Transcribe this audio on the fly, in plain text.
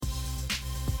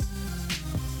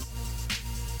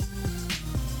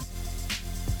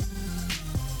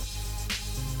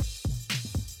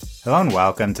Hello and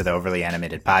welcome to the Overly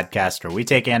Animated Podcast, where we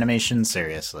take animation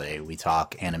seriously. We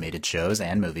talk animated shows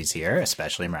and movies here,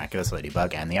 especially Miraculous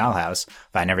Ladybug and The Owl House.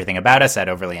 Find everything about us at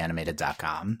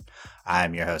overlyanimated.com.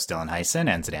 I'm your host, Dylan Heisen,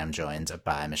 and today I'm joined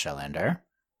by Michelle Lander.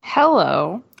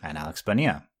 Hello. And Alex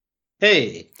Bonilla.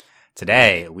 Hey.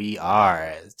 Today we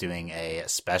are doing a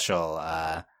special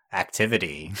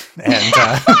activity and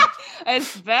a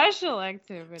special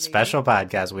activity. Special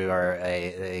podcast. We are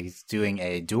doing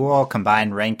a dual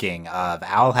combined ranking of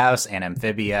Owl House and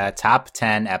Amphibia top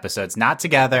 10 episodes, not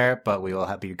together, but we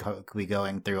will be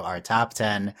going through our top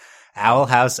 10 Owl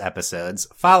House episodes,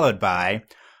 followed by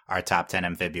our top 10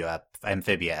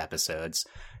 Amphibia episodes,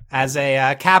 as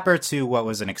a capper to what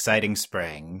was an exciting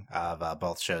spring of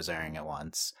both shows airing at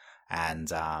once.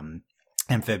 And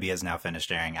Amphibia is now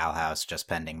finished airing, Owl House just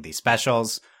pending the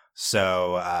specials.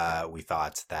 So we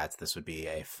thought that this would be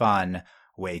a fun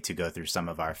way to go through some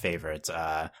of our favorite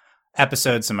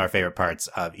episodes, some of our favorite parts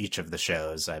of each of the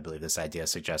shows. I believe this idea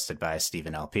is suggested by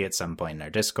Stephen LP at some point in our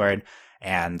Discord.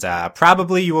 And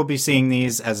probably you will be seeing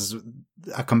these as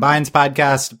a combined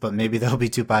podcast, but maybe there'll be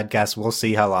two podcasts. We'll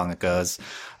see how long it goes.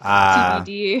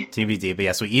 TBD. But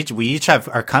yes, we each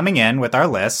are coming in with our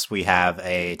lists. We have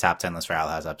a top 10 list for Owl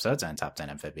House episodes and a top 10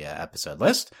 Amphibia episode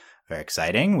list. Very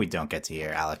exciting. We don't get to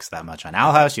hear Alex that much on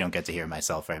Owl House. You don't get to hear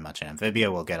myself very much in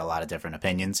Amphibia. We'll get a lot of different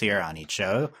opinions here on each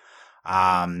show.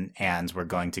 And we're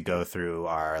going to go through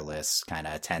our lists kind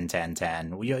of 10, 10,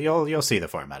 10. You'll see the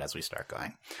format as we start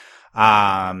going.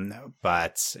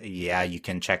 But yeah, you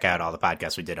can check out all the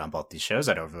podcasts we did on both these shows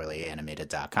at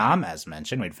overlyanimated.com. As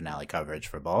mentioned, we had finale coverage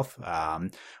for both.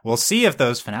 We'll see if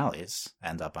those finales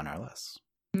end up on our list.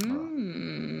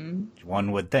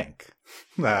 One would think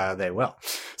they will.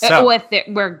 So if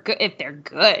they're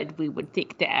good, we would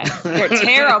think that. If they're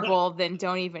terrible, then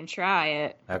don't even try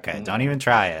it. Okay, don't even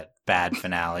try it. Bad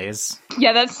finales.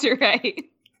 Yeah, that's right.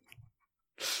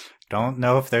 Don't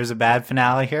know if there's a bad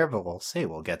finale here, but we'll see.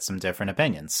 We'll get some different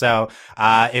opinions. So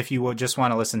if you will just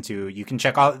want to listen to, you can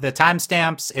check all the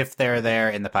timestamps if they're there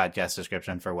in the podcast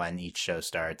description for when each show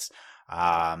starts.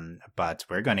 But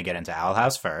we're going to get into Owl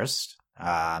House first,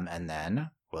 and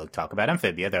then we'll talk about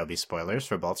Amphibia. There'll be spoilers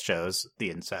for both shows, the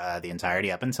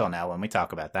entirety up until now when we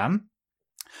talk about them.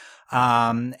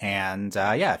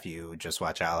 If you just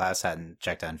watch Owl House, hadn't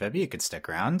checked out Amphibia, you could stick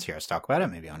around, hear us talk about it.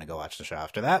 Maybe you want to go watch the show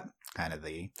after that. Kind of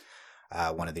the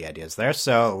one of the ideas there.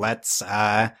 So let's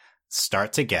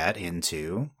start to get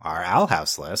into our Owl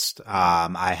House list.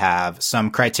 I have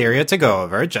some criteria to go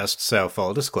over, just so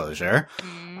full disclosure,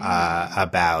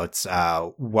 about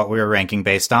what we were ranking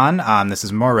based on. This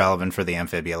is more relevant for the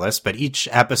Amphibia list, but each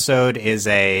episode is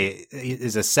a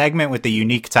segment with a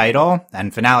unique title,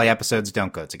 and finale episodes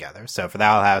don't go together. So for the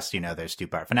Owl House, there's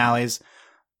 2-part finales,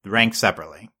 ranked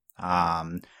separately.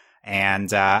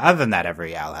 And other than that,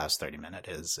 every Owl House 30-minute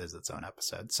is its own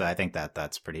episode. So I think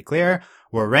that's pretty clear.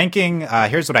 We're ranking,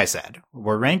 here's what I said.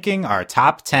 We're ranking our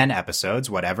top 10 episodes,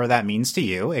 whatever that means to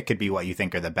you. It could be what you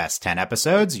think are the best 10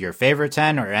 episodes, your favorite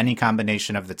 10, or any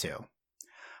combination of the two.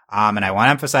 And I want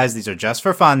to emphasize these are just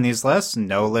for fun, these lists.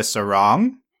 No lists are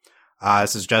wrong.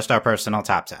 This is just our personal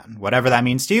top 10, whatever that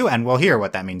means to you. And we'll hear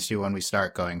what that means to you when we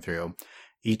start going through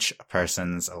each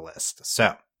person's list.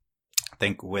 So I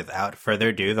think without further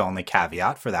ado, the only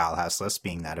caveat for the Owl House list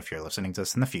being that if you're listening to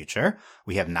this in the future,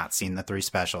 we have not seen the 3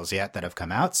 specials yet that have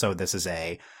come out. So this is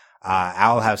a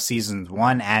Owl House seasons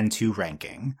 1 and 2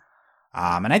 ranking.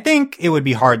 And I think it would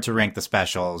be hard to rank the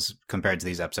specials compared to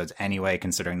these episodes anyway,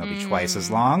 considering they'll be twice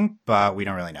as long, but we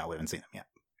don't really know. We haven't seen them yet.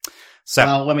 So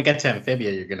well, when we get to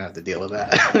Amphibia, you're going to have to deal with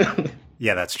that.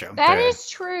 Yeah, that's true. That is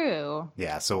true.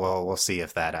 Yeah, so we'll see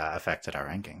if that affected our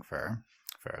ranking for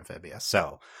Amphibia.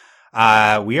 So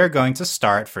we are going to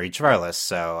start for each of our lists.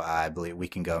 So I believe we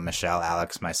can go Michelle,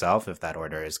 Alex, myself, if that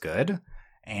order is good.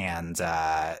 And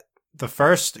the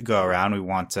first go around, we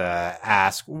want to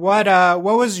ask what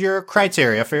was your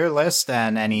criteria for your list,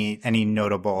 and any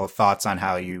notable thoughts on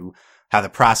how the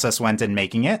process went in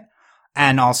making it.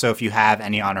 And also, if you have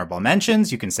any honorable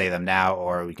mentions, you can say them now,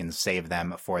 or we can save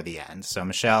them for the end. So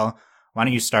Michelle, why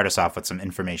don't you start us off with some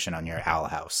information on your Owl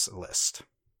House list?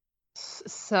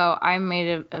 So I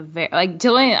made a very,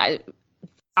 Dylan,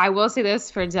 I will say this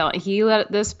for Dylan, he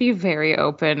let this be very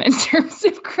open in terms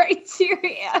of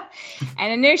criteria.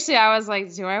 And initially I was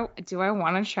like, do I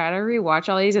want to try to rewatch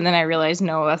all these? And then I realized,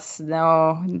 no,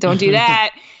 don't do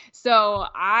that. So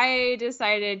I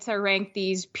decided to rank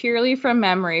these purely from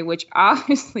memory, which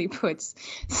obviously puts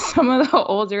some of the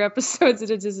older episodes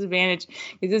at a disadvantage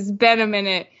because it's been a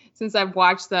minute since I've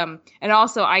watched them. And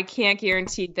also, I can't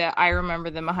guarantee that I remember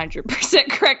them 100%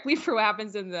 correctly for what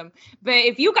happens in them. But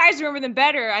if you guys remember them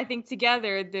better, I think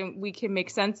together, then we can make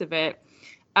sense of it.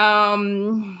 Do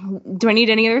I need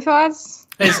any other thoughts?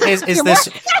 Is this?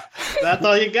 That's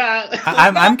all you got.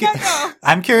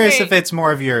 I'm curious Wait. if it's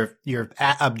more of your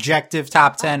objective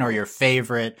top 10 or your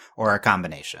favorite or a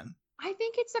combination. I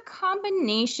think it's a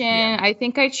combination. Yeah. I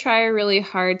think I try really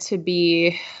hard to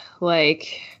be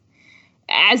like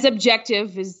as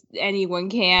objective as anyone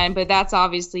can, but that's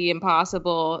obviously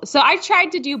impossible. So I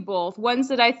tried to do both. Ones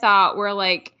that I thought were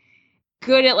like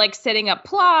good at like setting up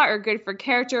plot or good for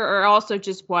character, or also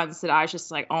just ones that I was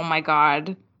just like, oh my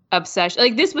God, obsession.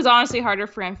 Like this was honestly harder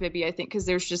for Amphibia, I think, because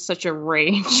there's just such a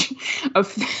range of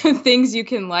things you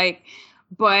can like.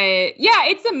 But yeah,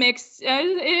 it's a mix. It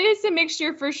is a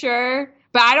mixture for sure.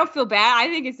 But I don't feel bad. I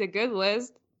think it's a good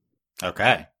list.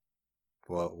 Okay.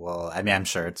 Well, I mean, I'm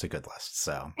sure it's a good list,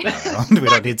 so we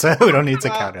don't need to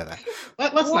counter that.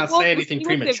 Let's not say anything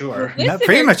premature. No,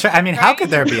 premature. I mean, how could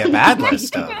there be a bad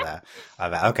list of that?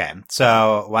 Okay,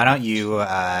 so why don't you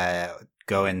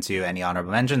go into any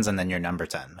honorable mentions and then your number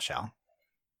 10, Michelle?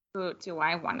 Do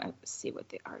I want to see what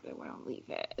they are? Do I want to leave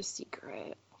it a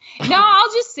secret? No,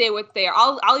 I'll just say what they are.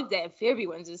 I'll leave the Amphibia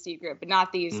ones a secret, but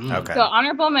not these. Okay. So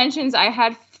honorable mentions, I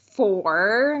had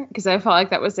 4 because I felt like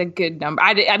that was a good number.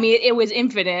 I mean, it was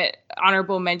infinite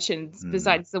honorable mentions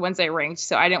besides the ones I ranked,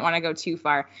 so I didn't want to go too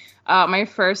far. My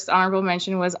first honorable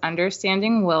mention was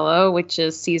Understanding Willow, which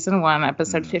is season 1,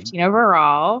 episode 15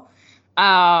 overall.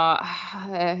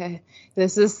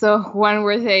 This is the one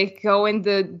where they go in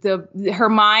her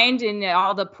mind and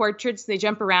all the portraits, they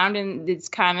jump around and it's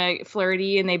kind of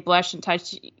flirty and they blush and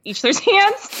touch each other's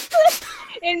hands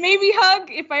and maybe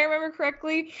hug, if I remember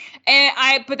correctly. And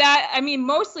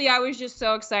mostly I was just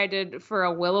so excited for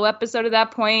a Willow episode at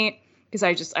that point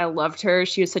because I loved her.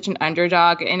 She was such an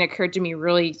underdog, and it occurred to me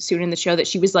really soon in the show that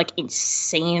she was like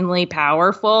insanely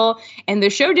powerful, and the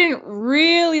show didn't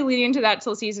really lead into that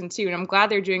till season 2, and I'm glad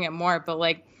they're doing it more, but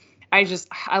like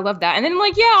I love that. And then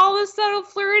like, yeah, all this subtle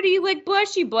flirty, like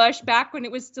blushy blush back when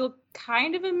it was still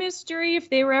kind of a mystery if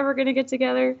they were ever going to get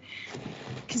together.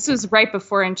 Because it was right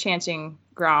before Enchanting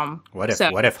Grom. What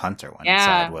if Hunter went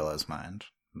inside Willow's mind?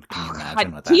 Can you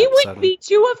imagine what that he episode would be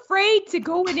too afraid to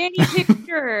go in any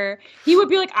picture. He would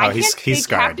be like, I can't he's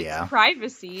scarred, yeah.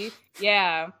 Privacy.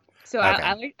 Yeah. So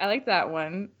Okay. I like that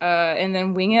one. And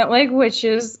then Wing It Like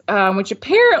Witches, which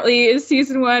apparently is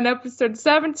season 1, episode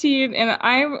 17. And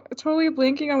I'm totally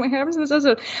blanking on what happens in this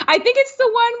episode. I think it's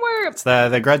the one where It's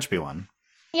the Grudgeby one.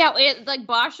 yeah, like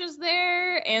Basha's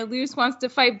there, and Luce wants to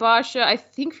fight Basha, I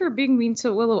think for being mean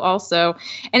to Willow also.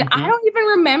 And I don't even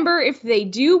remember if they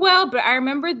do well, but I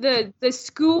remember the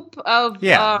scoop of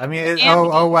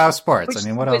wow sports. I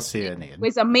mean, what else do you need?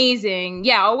 Was amazing.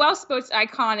 Yeah, oh wow sports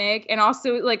iconic, and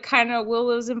also like kind of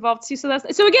Willow's involved too. So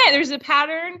again, there's a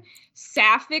pattern: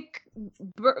 Sapphic,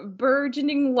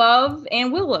 burgeoning love,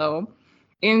 and Willow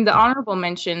in the honorable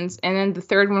mentions. And then the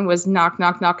third one was Knock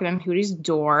Knock Knocking on Hootie's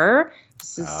Door.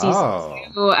 This is season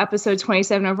 2, episode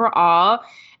 27 overall.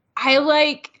 I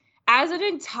like, as an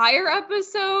entire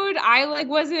episode, I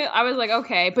was like,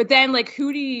 okay. But then like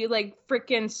Hootie like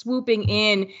freaking swooping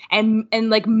in and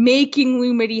like making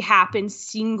Lumity happen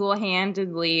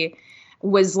single-handedly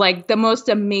was like the most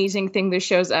amazing thing the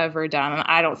show's ever done. And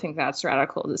I don't think that's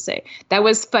radical to say. That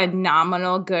was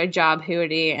phenomenal. Good job,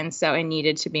 Hootie. And so it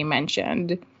needed to be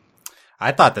mentioned.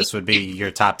 I thought this would be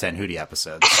your top 10 Hootie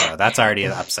episodes, so that's already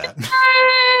an upset.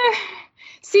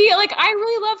 See, like, I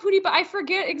really love Hootie, but I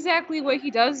forget exactly what he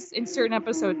does in certain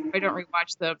episodes if I don't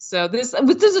rewatch them. So this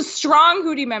is a strong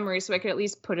Hootie memory, so I could at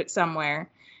least put it somewhere.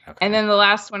 Okay. And then the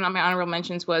last one on my honorable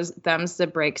mentions was Them's the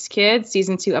Breaks Kids,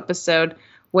 season 2 episode.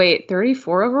 Wait,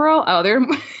 34 overall?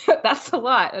 Oh, that's a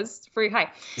lot. That's pretty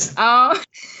high. I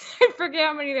forget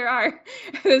how many there are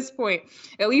at this point.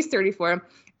 At least 34.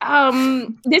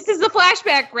 This is the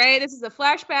flashback, right? This is a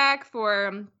flashback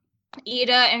for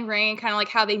Ida and Rain, kind of like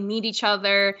how they meet each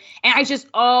other. And I just,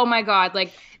 oh my God,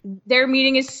 like their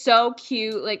meeting is so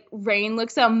cute. Like Rain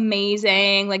looks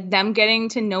amazing, like them getting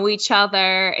to know each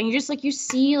other. And you just like, you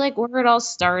see like where it all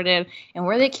started and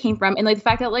where they came from. And like the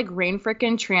fact that like Rain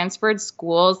freaking transferred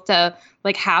schools to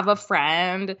like have a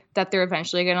friend that they're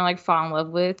eventually going to like fall in love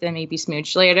with and maybe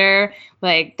smooch later.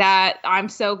 Like that, I'm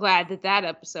so glad that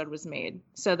episode was made.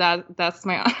 So that's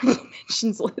my honorable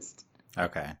mentions list.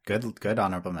 Okay, good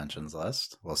honorable mentions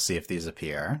list. We'll see if these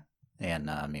appear in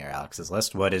me or Alex's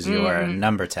list. What is your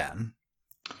number 10?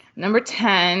 Number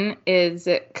 10 is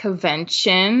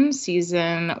Convention,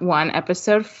 season 1,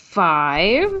 episode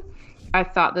 5. I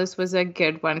thought this was a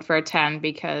good one for a 10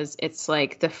 because it's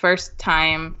like the first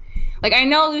time Like, I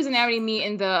know Luz and Amity meet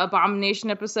in the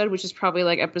Abomination episode, which is probably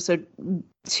like episode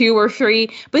 2 or 3.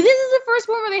 But this is the first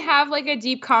one where they have like a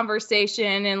deep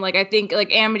conversation, and like I think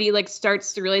like Amity like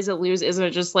starts to realize that Luz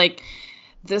isn't just like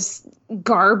this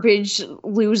garbage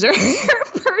loser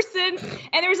person,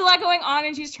 and there's a lot going on,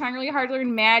 and she's trying really hard to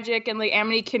learn magic, and like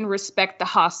Amity can respect the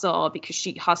hustle because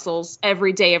she hustles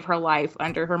every day of her life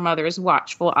under her mother's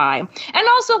watchful eye. And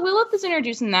also Lilith is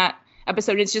introduced in that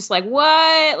episode. It's just like,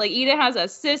 what? Like, Eda has a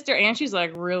sister, and she's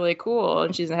like really cool,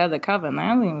 and she's the head of the coven.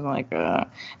 That seems like a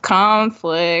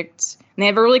conflict. And they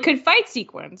have a really good fight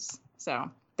sequence, so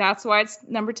that's why it's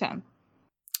number 10.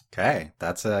 Okay,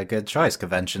 that's a good choice.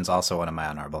 Convention's also one of my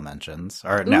honorable mentions.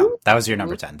 Or no, that was your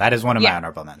number 10. That is one of my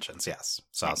honorable mentions, yes.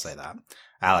 So nice. I'll say that.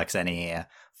 Alex, any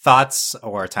thoughts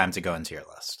or time to go into your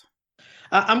list?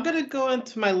 I'm going to go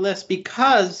into my list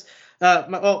because,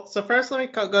 so first let me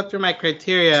go through my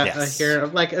criteria here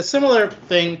of like a similar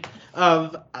thing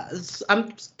of,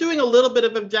 I'm doing a little bit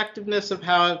of objectiveness of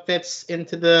how it fits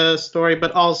into the story,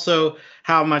 but also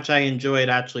how much I enjoyed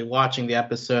actually watching the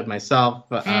episode myself,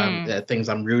 things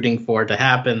I'm rooting for to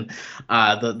happen.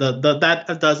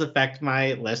 That does affect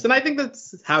my list. And I think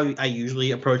that's how I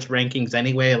usually approach rankings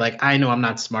anyway. Like, I know I'm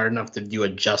not smart enough to do a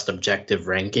just objective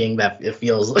ranking that it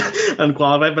feels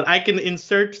unqualified, but I can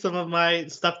insert some of my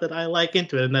stuff that I like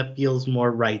into it, and that feels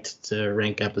more right to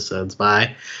rank episodes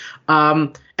by.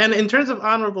 And in terms of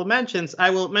honorable mentions, I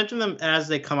will mention them as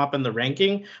they come up in the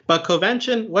ranking, but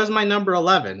Convention was my number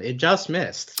 11. It just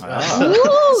missed.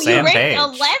 Ooh, you ranked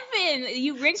 11.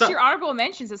 You ranked your honorable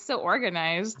mentions. It's so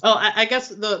organized. Oh, I guess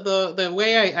the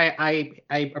way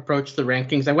I approached the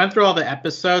rankings, I went through all the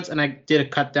episodes and I did a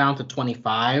cut down to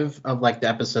 25 of like the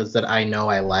episodes that I know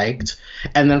I liked.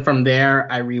 And then from there,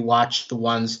 I rewatched the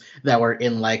ones that were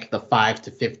in like the 5 to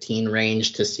 15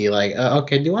 range to see like,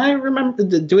 okay, do I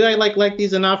like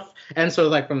these enough? And so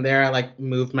like from there, I like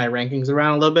moved my rankings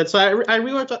around a little bit. So I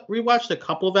rewatched a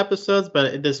couple of episodes,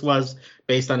 but this was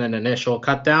based on an initial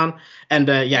cut down. And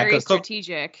very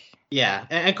strategic. Yeah,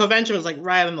 and Convention was like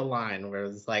right on the line where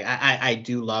it's like I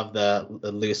do love the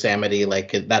Luz Amity,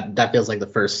 like that feels like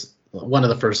one of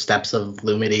the first steps of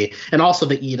Lumity, and also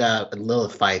the Eda and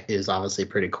Lilith fight is obviously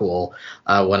pretty cool.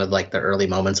 One of like the early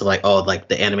moments of like, oh, like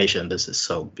the animation of this is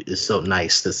so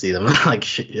nice to see them like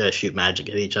shoot magic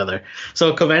at each other.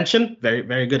 So Convention, very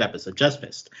very good episode, just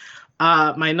missed.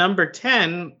 My number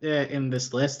 10 in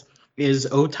this list is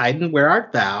O Titan, Where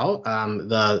Art Thou?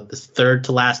 The third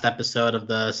to last episode of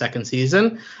the second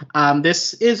season.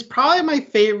 This is probably my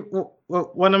favorite.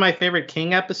 One of my favorite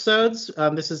King episodes.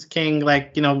 This is King,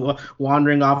 like,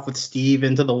 wandering off with Steve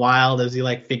into the wild as he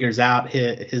like figures out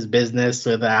his business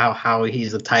with how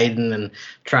he's a Titan and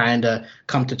trying to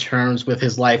come to terms with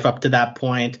his life up to that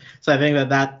point. So I think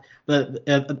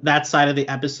that side of the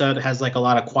episode has like a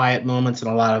lot of quiet moments and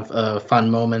a lot of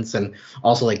fun moments, and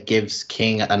also like gives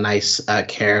King a nice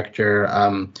character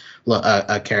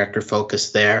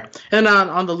focus there. And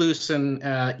on the Luz and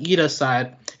Eda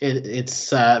side,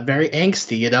 it's very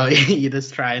angsty.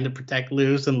 Eda's trying to protect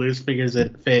Luz, and Luz figures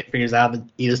out that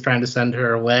Eda's trying to send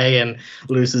her away, and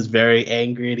Luz is very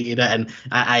angry at Eda, and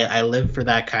I live for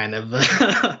that kind of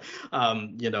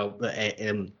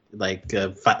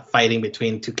fighting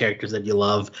between two characters that you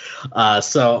love. I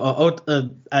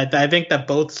think that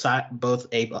both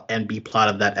A and B plot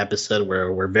of that episode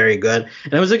were very good,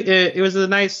 and it was a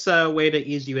nice way to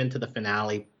ease you into the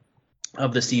finale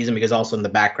of the season, because also in the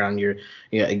background you're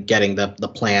getting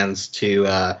the plans to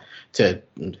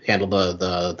handle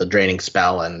the draining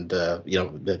spell, and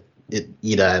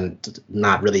Eda and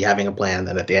not really having a plan.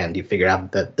 Then at the end you figure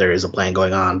out that there is a plan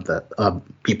going on, that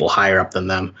people higher up than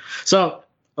them. So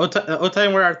O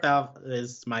Titan, Where Art Thou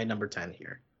is my number 10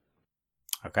 here.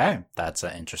 Okay, that's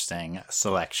an interesting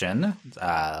selection.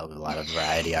 A lot of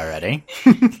variety already.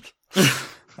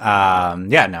 I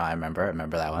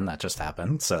remember that one. That just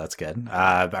happened, so that's good.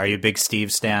 Are you a big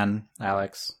Steve stan,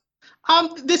 Alex?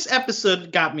 This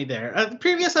episode got me there.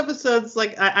 Previous episodes,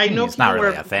 like I know it's not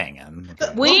really a thing.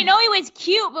 We didn't know he was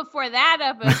cute before that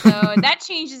episode. That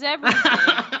changes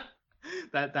everything.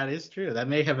 That is true. That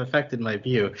may have affected my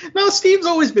view. No, Steve's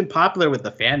always been popular with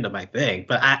the fandom, I think,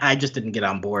 but I just didn't get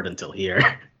on board until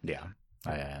here. Yeah,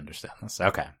 I understand this.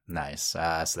 Okay, nice.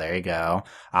 So there you go.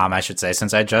 I should say,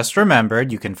 since I just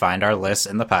remembered, you can find our list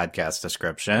in the podcast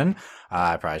description.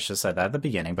 I probably should have said that at the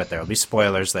beginning, but there will be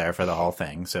spoilers there for the whole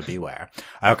thing, so beware.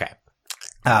 Okay.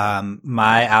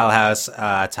 My Owl House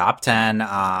top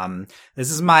 10.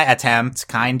 This is my attempt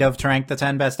kind of to rank the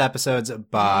 10 best episodes,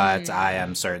 but I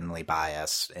am certainly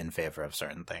biased in favor of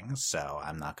certain things, so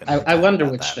I'm not going to. I wonder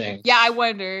which thing. Yeah, I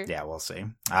wonder. Yeah, we'll see.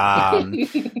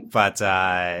 But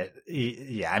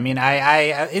yeah, I mean,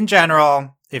 I in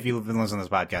general, if you've been listening to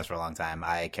this podcast for a long time,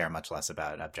 I care much less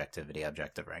about objective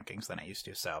rankings than I used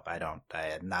to. So I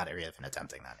am not even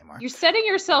attempting that anymore. You're setting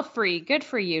yourself free. Good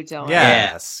for you, Dylan.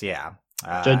 Yes, yeah.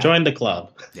 Join the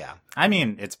club. Yeah, I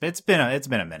mean it's been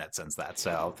a minute since that,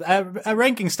 so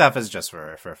ranking stuff is just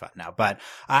for fun now. But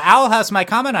Owl House, my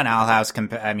comment on Owl House,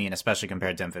 especially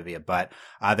compared to Amphibia, but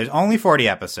there's only 40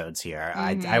 episodes here.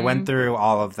 I went through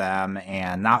all of them,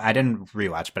 and I didn't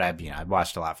rewatch, but I've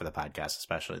watched a lot for the podcast,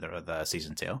 especially the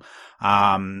season 2.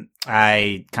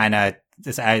 I kind of.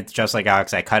 Just like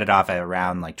Alex, I cut it off at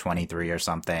around like 23 or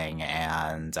something.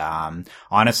 And,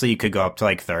 honestly, you could go up to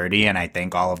like 30, and I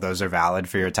think all of those are valid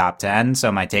for your top 10.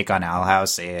 So my take on Owl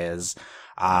House is,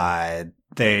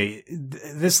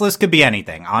 this list could be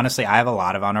anything. Honestly, I have a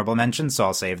lot of honorable mentions, so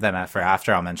I'll save them for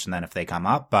after. I'll mention them if they come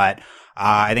up. But,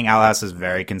 I think Owl House is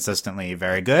very consistently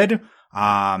very good.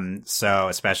 So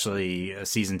especially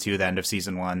season 2, the end of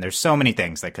season 1, there's so many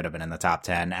things that could have been in the top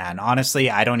 10. And honestly,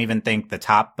 I don't even think the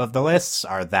top of the lists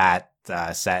are that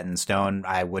set in stone.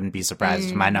 I wouldn't be surprised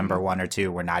if my number 1 or 2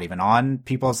 were not even on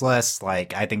people's lists.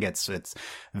 Like, I think it's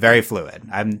very fluid.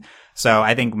 So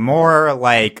I think more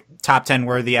like top 10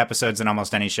 worthy episodes in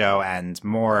almost any show, and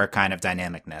more kind of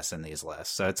dynamicness in these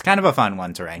lists. So it's kind of a fun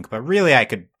one to rank, but really I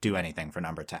could do anything for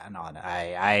number 10 on.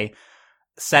 I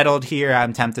settled here.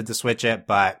 I'm tempted to switch it,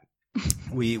 but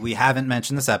we haven't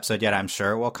mentioned this episode yet. I'm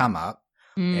sure it will come up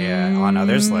on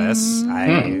others' lists.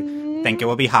 I think it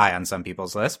will be high on some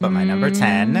people's lists, but my number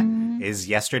 10 is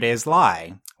Yesterday's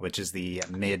Lie, which is the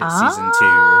mid-season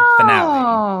 2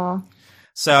 finale.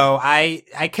 So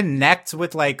I connect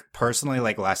with personally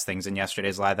less things in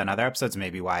Yesterday's Lie than other episodes,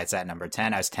 maybe why it's at number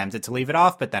 10. I was tempted to leave it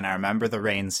off, but then I remember the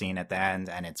rain scene at the end,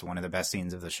 and it's one of the best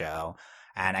scenes of the show.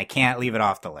 And I can't leave it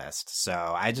off the list. So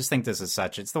I just think this is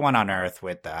it's the one on Earth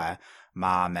with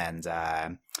Mom, and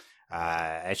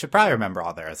I should probably remember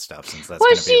all the Earth stuff since that's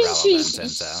going to be relevant.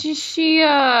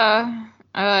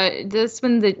 This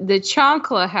when the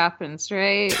chancla happens,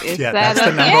 right? Yeah, that's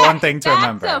the number one thing to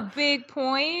remember. That's a big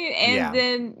point.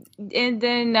 And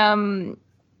then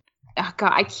oh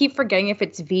God, I keep forgetting if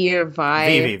it's V or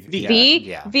Vi. V.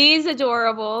 Yeah. V is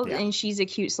adorable, and she's a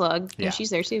cute slug, and she's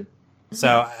there too.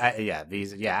 So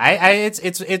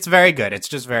it's very good. It's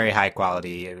just very high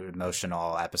quality,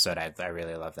 emotional episode. I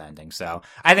really love the ending. So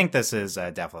I think this is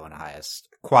definitely one of the highest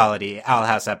quality Owl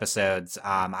House episodes.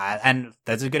 And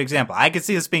that's a good example. I could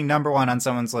see this being number 1 on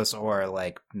someone's list, or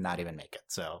not even make it.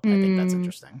 So I think that's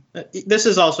interesting. This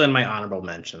is also in my honorable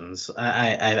mentions.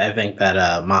 I think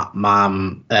that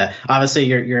Mom. Obviously,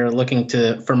 you're looking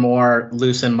for more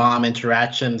Luce and Mom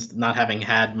interactions, not having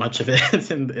had much of it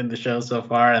in the show so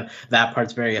far, and that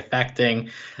part's very affecting.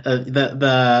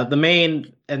 The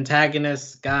main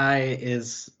antagonist guy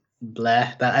is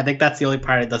bleh. I think that's the only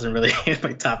part that doesn't really hit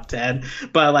my top 10.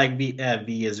 But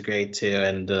V is great too,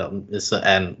 and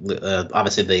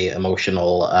obviously the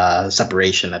emotional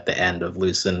separation at the end of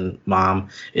Luce and Mom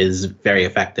is very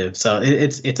effective. So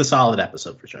it's a solid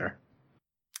episode for sure.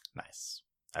 Nice.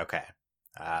 Okay,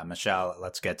 Michelle,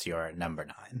 let's get to your number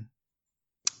 9.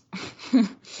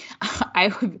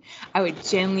 I would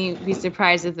genuinely be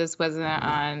surprised if this wasn't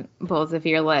on both of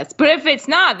your lists. But if it's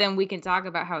not, then we can talk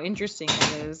about how interesting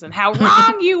it is and how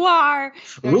wrong you are.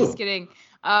 No, I'm just kidding.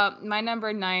 My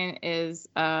number 9 is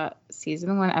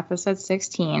season 1, episode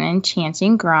 16,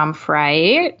 Enchanting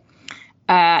Gromfright.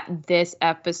 This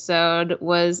episode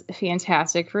was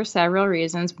fantastic for several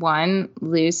reasons. One,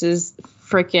 Luce's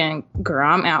freaking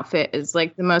Grom outfit is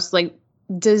the most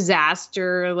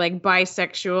disaster,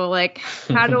 bisexual,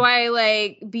 how do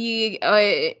I be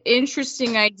a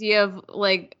interesting idea of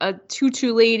a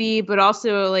tutu lady but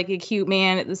also a cute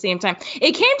man at the same time.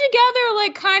 It came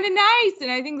together kind of nice, and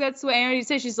I think that's what Andy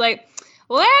said. She's like,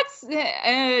 well, that's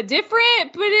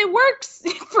different, but it works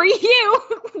for you.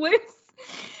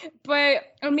 But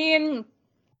I mean,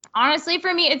 honestly,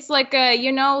 for me, it's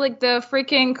the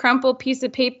freaking crumpled piece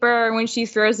of paper when she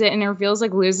throws it and it reveals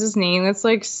Luz's name.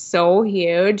 That's so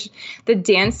huge. The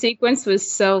dance sequence was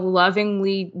so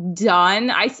lovingly done.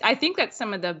 I think that's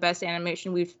some of the best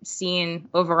animation we've seen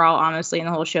overall, honestly, in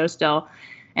the whole show still.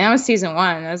 And that was season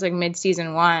 1. That was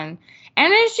mid-season 1.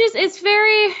 And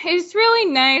it's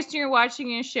really nice when you're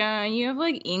watching a show and you have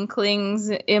inklings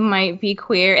it might be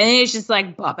queer. And then it's just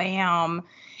ba-bam.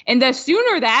 And the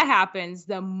sooner that happens,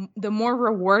 the more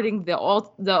rewarding the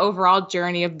overall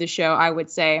journey of the show, I would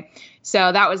say.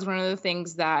 So that was one of the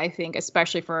things that I think,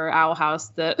 especially for Owl House,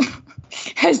 that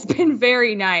has been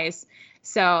very nice.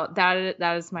 So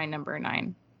that is my number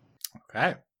 9.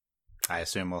 Okay. I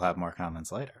assume we'll have more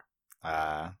comments later.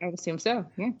 I assume so.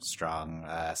 Yeah. Strong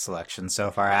selection so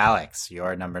far. Alex,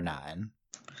 your number 9.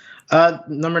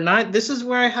 Number 9. This is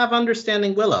where I have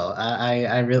Understanding Willow.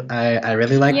 I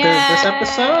really like this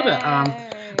episode.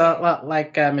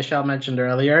 Like Michelle mentioned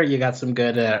earlier, you got some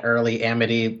good early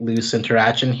Amity Luce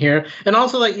interaction here, and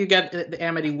also like you get the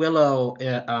Amity Willow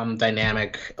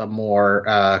dynamic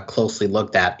more closely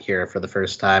looked at here for the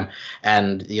first time,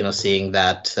 and seeing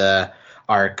that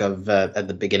arc of at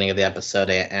the beginning of the episode,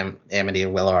 Amity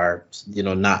and Willow are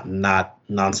not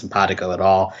non-simpatico at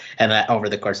all, and that over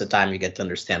the course of time you get to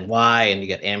understand why, and you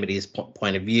get Amity's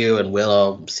point of view and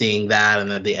Willow seeing that,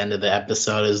 and at the end of the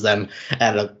episode is them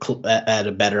at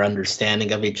a better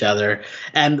understanding of each other,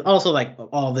 and also like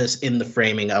all this in the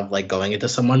framing of like going into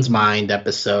someone's mind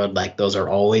episode. Like those are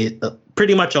always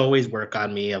pretty much always work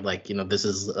on me of like this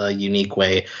is a unique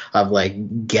way of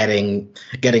like getting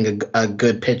a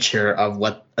good picture of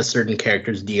what a certain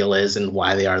character's deal is and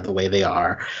why they are the way they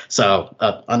are. So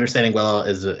Understanding Willow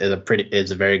is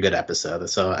a very good episode.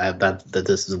 So that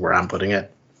this is where I'm putting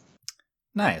it.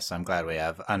 Nice. I'm glad we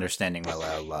have Understanding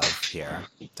Willow love here.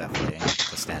 Definitely the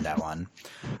standout one.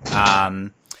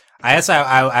 I guess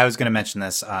I was going to mention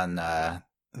this on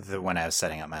when I was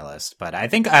setting up my list, but I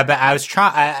think I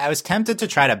was tempted to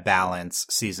try to balance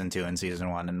season 2 and season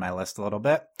 1 in my list a little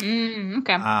bit.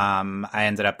 Okay. I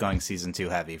ended up going season 2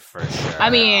 heavy for sure. I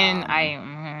mean,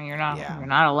 you're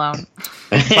not alone.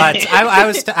 But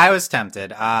I was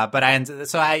tempted.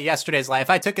 But yesterday's life,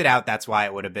 I took it out. That's why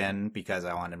it would have been, because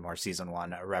I wanted more season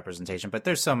 1 representation. But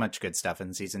there's so much good stuff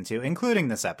in season 2, including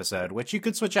this episode, which you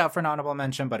could switch out for an honorable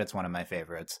mention, but it's one of my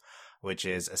favorites, which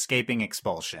is Escaping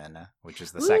Expulsion, which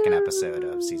is the second episode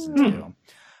of season 2.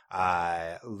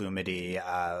 Lumity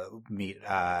meet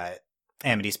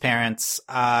Amity's parents.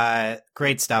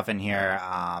 Great stuff in here.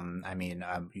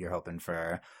 You're hoping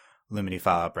for Lumity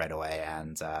follow up right away,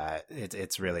 and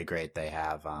it's really great. They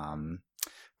have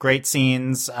great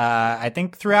scenes, I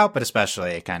think, throughout, but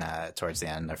especially kind of towards the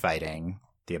end. They're fighting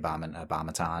the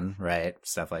Abomaton, right?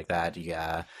 Stuff like that.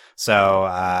 Yeah. So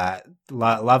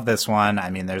love this one. I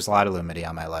mean, there's a lot of Lumity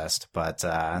on my list, but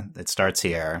it starts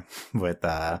here with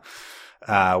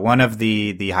one of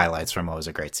the highlights from what was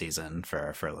a great season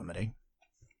for Lumity.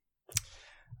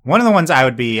 One of the ones I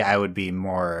would be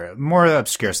more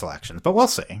obscure selections, but we'll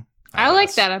see. I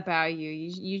like that about you.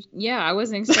 You yeah, I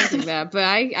wasn't expecting that, but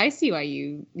I see why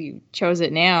you chose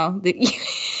it now that you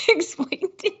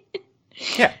explained it.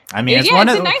 Yeah, I mean, it's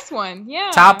a nice one. Yeah,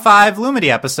 top 5 Lumity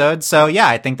episodes. So yeah,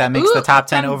 I think that makes the top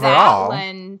 10 overall.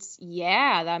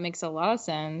 That makes a lot of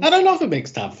sense. I don't know if it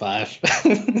makes top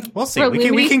 5. We'll see.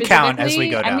 We can count as we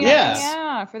go down.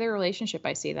 Yeah, for their relationship,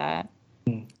 I see that.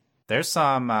 There's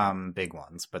some big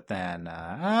ones, but then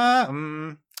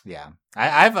yeah,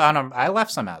 I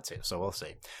left some out too, so we'll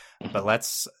see. But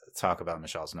let's talk about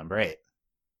Michelle's number 8.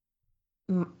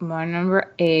 My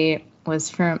number 8 was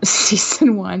from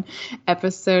season 1,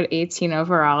 episode 18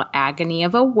 overall, Agony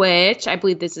of a Witch. I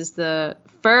believe this is the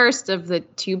first of the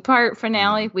 2-part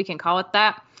finale, if we can call it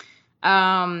that.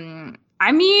 I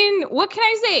mean, what can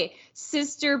I say?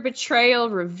 Sister betrayal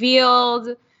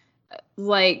revealed.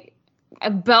 Like,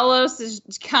 Bellos is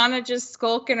kind of just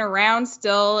skulking around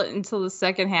still until the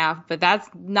second half, but that's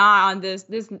not on this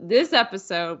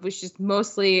episode, which is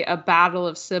mostly a battle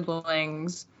of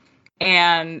siblings.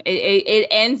 And it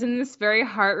ends in this very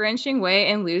heart-wrenching way,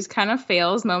 and Luz kind of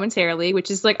fails momentarily, which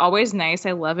is like always nice.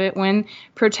 I love it when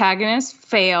protagonists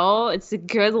fail. It's a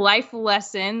good life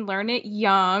lesson. Learn it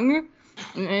young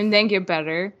and then get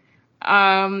better.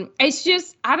 It's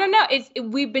just, I don't know.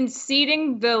 We've been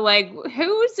seeding the like,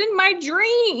 who's in my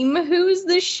dream? Who's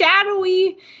the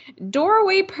shadowy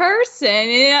doorway person?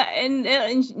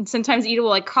 And sometimes Ida will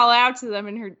like call out to them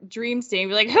in her dream state and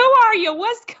be like, who are you?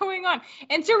 What's going on?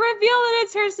 And to reveal that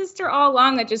it's her sister all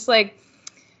along, that just like,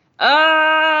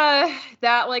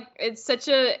 that like, it's such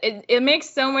it makes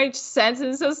so much sense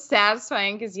and so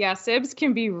satisfying, because yeah, Sibs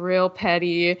can be real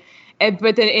petty,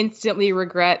 but then instantly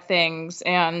regret things.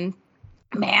 And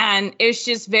man,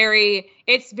 it's very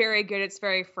good. It's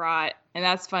very fraught, and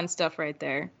that's fun stuff right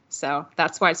there. So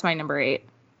that's why it's my number 8.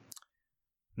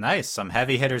 Nice. Some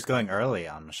heavy hitters going early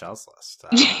on Michelle's list.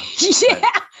 Yeah.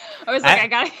 I was like, I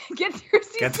gotta get through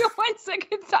season 1 so I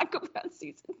can talk about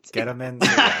season 2. Get them in.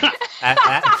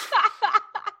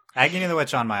 Agony the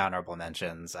Witch on my honorable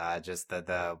mentions. Just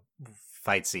the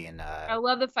fight scene. I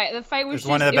love the fight. The fight was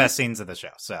one of the best scenes of the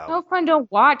show. So fun to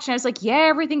watch. And I was like, yeah,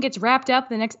 everything gets wrapped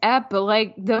up in the next ep, but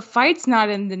like the fight's not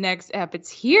in the next ep. It's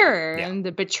here, and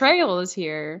the betrayal is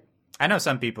here. I know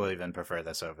some people even prefer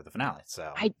this over the finale.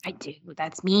 So I do.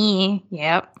 That's me.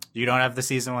 Yep. You don't have the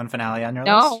season 1 finale on your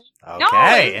No. list?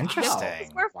 Okay, No, interesting. This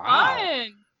is more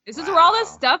fun. This is where all this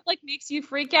stuff like makes you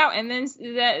freak out, and then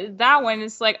that one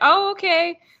is like, oh,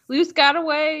 okay, Luce got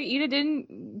away. Ida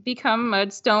didn't become a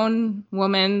stone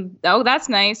woman. Oh, that's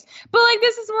nice. But like,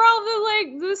 this is where all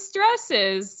the stress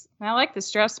is. I like the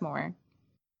stress more.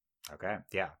 Okay,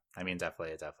 yeah. I mean,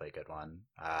 definitely a good one.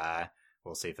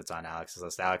 We'll see if it's on Alex's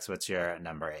list. Alex, what's your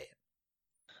number 8?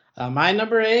 My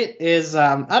number 8 is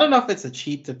I don't know if it's a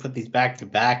cheat to put these back to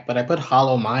back, but I put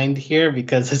Hollow Mind here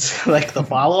because it's like the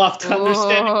follow up to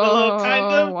Understanding Willow,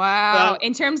 kind of. Wow!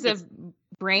 In terms of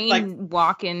brain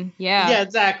walking, yeah,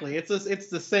 exactly. It's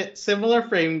the similar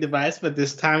framing device, but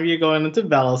this time you're going into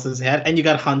Belos's head, and you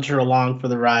got Hunter along for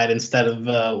the ride instead of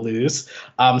Luce.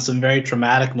 Some very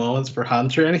traumatic moments for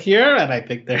Hunter in here, and I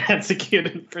think they're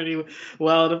executed pretty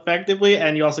well and effectively.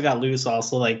 And you also got Luce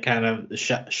also like kind of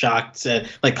shocked,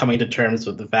 like coming to terms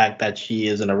with the fact that she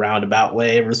is in a roundabout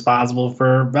way responsible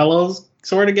for Belos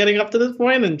sort of getting up to this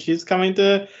point, and she's coming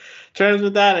to terms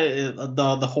with that.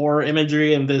 The horror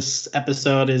imagery in this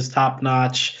episode is top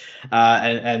notch,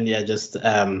 and yeah, just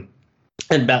and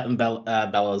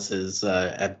Belos is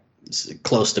at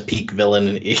close to peak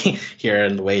villain here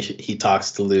in the way he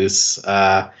talks to Luce,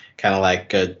 kind of like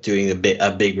doing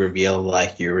a big reveal,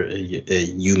 like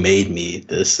you made me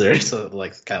this, or so,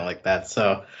 like kind of like that.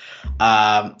 So,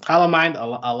 Hollow Mind, a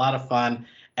lot of fun.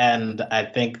 And I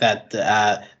think that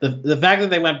the fact that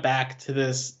they went back to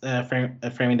this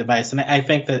framing device, and I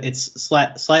think that it's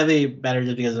slightly better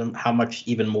just because of how much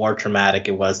even more traumatic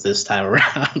it was this time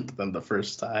around than the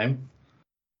first time.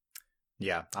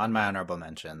 Yeah, on my honorable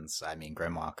mentions, I mean,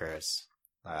 Grimwalkers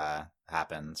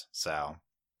happened, so...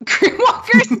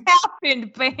 Grimwalkers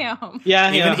happened, bam!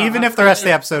 Yeah, even if the rest of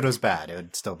the episode was bad, it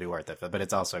would still be worth it, but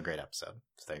it's also a great episode.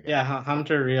 So yeah,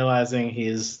 Hunter realizing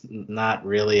he's not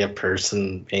really a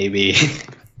person, maybe.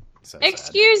 So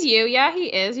excuse you, yeah, he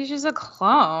is. He's just a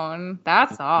clone.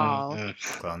 That's all.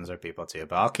 Clones are people too,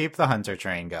 but I'll keep the Hunter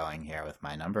train going here with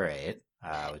my number 8,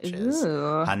 which is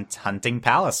Hunting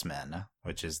Palisman,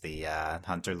 which is the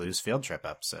Hunter Luce field trip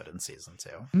episode in season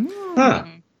 2.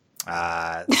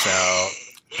 So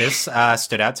this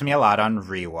stood out to me a lot on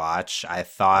rewatch.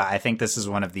 I think this is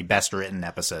one of the best written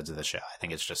episodes of the show. I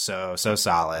think it's just so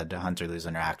solid. Hunter Luce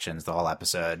interactions, the whole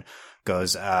episode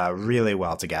goes really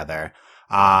well together.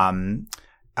 I mean,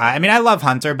 I love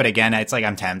Hunter, but again, it's like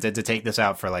I'm tempted to take this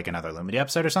out for like another Lumity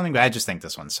episode or something, but I just think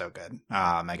this one's so good.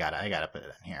 I gotta put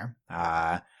it in here.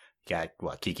 Got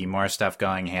Kiki Moore stuff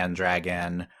going, Hand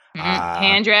Dragon.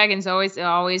 Hand Dragon's always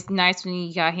nice when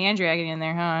you got Hand Dragon in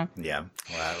there, huh? Yeah,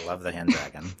 well, I love the Hand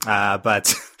Dragon.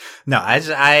 But no,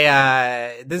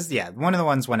 this is one of the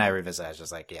ones when I revisit, I was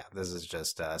just like, yeah, this is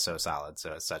just so solid.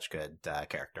 So it's such good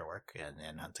character work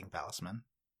in Hunting Palisman.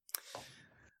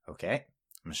 Okay,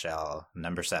 Michelle,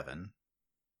 number 7.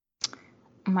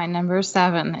 My number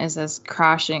 7 is us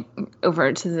crossing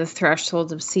over to the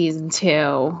threshold of season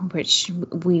 2, which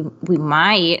we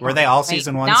might. Were they all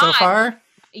season 1 so far?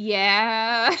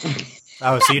 Yeah.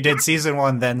 Oh, so you did season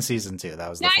 1, then season 2. That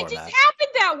was the format. It just happened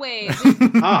that way.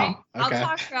 Okay. I'll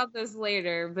talk about this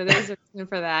later, but there's a reason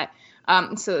for that.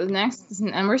 So the next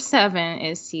number 7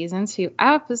 is season 2,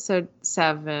 episode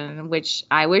 7, which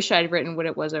I wish I'd written what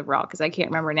it was overall because I can't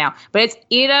remember now. But it's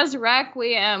Ida's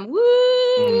Requiem.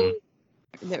 Woo!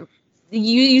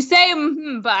 You say,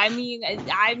 but I mean,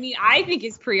 I think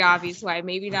it's pretty obvious why.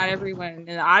 Maybe not everyone in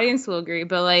the audience will agree,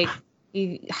 but like,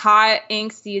 hot,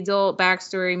 angsty adult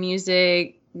backstory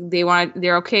music.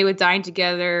 They're okay with dying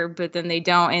together, but then they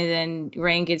don't, and then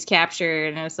Rain gets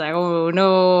captured, and it's like, oh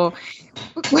no,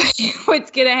 what's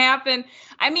gonna happen?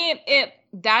 I mean,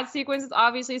 that sequence is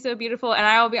obviously so beautiful, and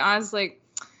I will be honest, like,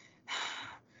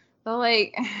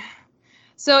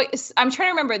 so I'm trying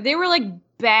to remember. They were like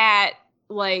bad,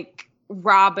 like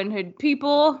Robin Hood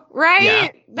people,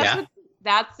 right? Yeah.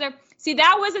 That's their. See,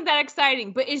 that wasn't that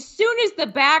exciting, but as soon as the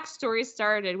backstory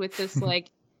started with this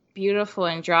like beautiful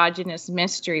androgynous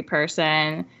mystery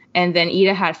person, and then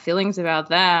Ida had feelings about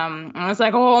them, I was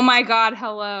like, oh my god,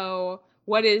 hello,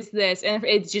 what is this? And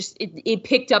it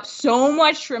picked up so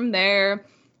much from there.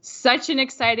 Such an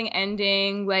exciting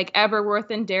ending, like Eberworth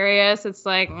and Darius. It's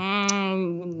like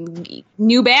new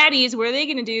baddies. What are they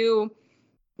gonna do?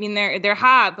 I mean, they're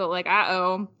hot, but like,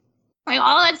 uh-oh. Like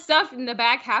all that stuff in the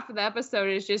back half of the episode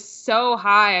is just so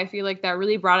high. I feel like that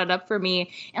really brought it up for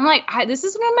me. And like this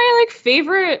is one of my like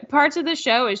favorite parts of the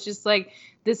show. Is just like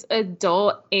this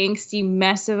adult angsty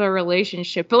mess of a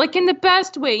relationship, but like in the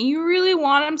best way. You really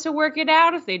want them to work it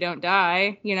out if they don't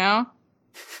die, you know?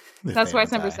 That's why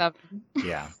it's number 7.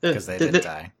 Yeah, because they didn't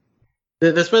die.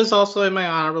 This was also in my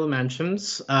honorable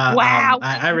mentions. Wow,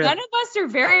 I really, none of us are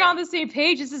very on the same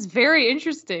page. This is very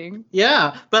interesting.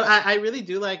 yeah, but I really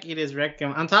do like Ida's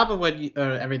Requiem. On top of what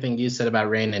everything you said about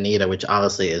Rain and Ida, which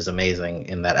obviously is amazing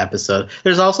in that episode.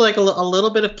 There's also like a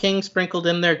little bit of King sprinkled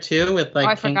in there too, with like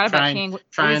I forgot about King. What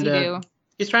does he do?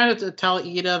 He's trying to tell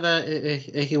Ida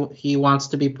that he wants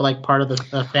to be like part of the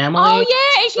family. Oh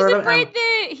yeah, and she's afraid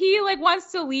that he like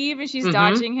wants to leave, and she's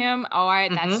dodging him. Oh,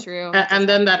 that's true. And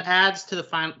then that adds to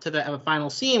the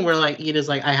final scene where like Ida's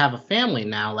like, I have a family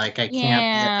now, like I can't be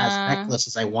as reckless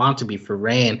as I want to be for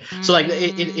Rain. So like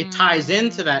it ties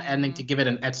into that ending to give it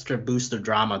an extra boost of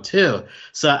drama too.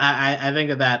 So I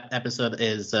think that episode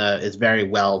is very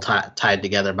well tied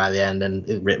together by the end, and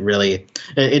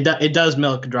it does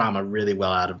milk drama really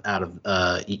well out of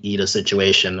Ida's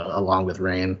situation along with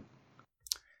Rain.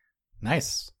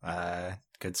 Nice.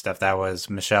 Good stuff. That was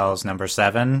Michelle's number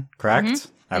 7, correct?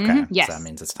 Okay. Yes. So that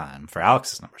means it's time for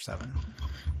Alex's number 7.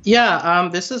 Yeah,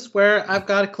 this is where I've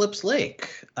got Eclipse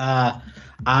Lake.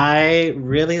 I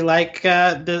really like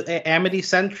the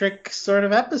Amity-centric sort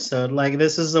of episode. Like,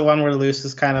 this is the one where Luce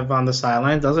is kind of on the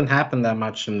sidelines. Doesn't happen that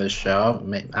much in this show.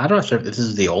 I don't know if this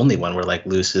is the only one where, like,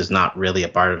 Luce is not really a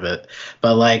part of it.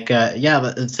 But, like,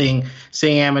 seeing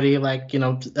Amity, like,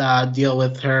 deal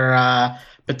with her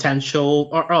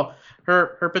potential...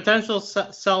 Her potential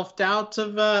self-doubt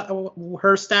of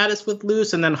her status with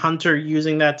Luce, and then Hunter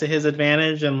using that to his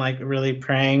advantage and like really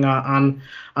preying on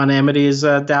Amity's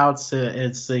doubts.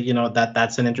 It's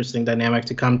that's an interesting dynamic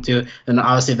to come to, and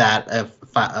obviously that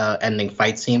ending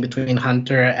fight scene between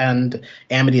Hunter and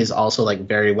Amity is also like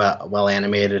very well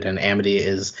animated, and Amity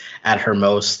is at her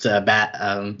most at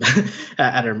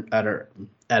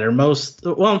her most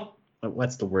well.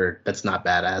 What's the word? That's not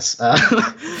badass.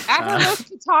 At her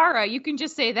most Katara, you can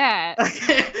just say that.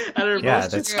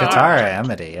 That's Katara,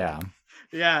 Amity, yeah.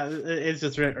 Yeah, it's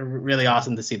just really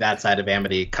awesome to see that side of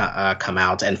Amity come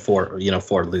out, and for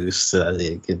Luce,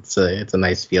 it's a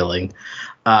nice feeling.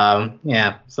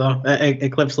 So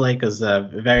Eclipse Lake is a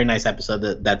very nice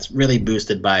episode that's really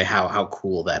boosted by how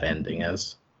cool that ending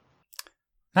is.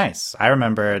 Nice. I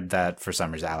remembered that for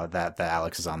some reason that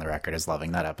Alex is on the record as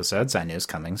loving that episode, so I knew it was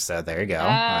coming, so there you go.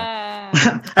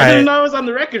 I didn't know I was on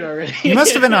the record already. You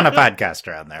must have been on a podcast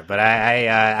around there, but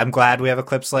I'm glad we have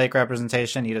Eclipse Lake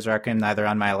representation. Ida's Requiem neither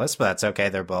on my list, but that's okay.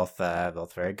 They're both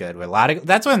very good. With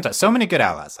that's what I'm talking. So many good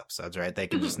Outlast episodes, right? They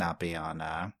can just not be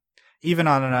on even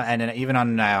on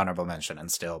an honorable mention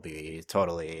and still be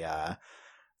totally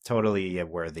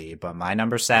worthy. But my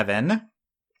number 7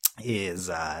 is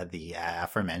the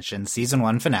aforementioned season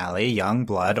 1 finale, Young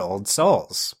Blood, Old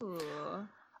Souls.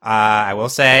 I will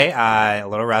say a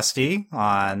little rusty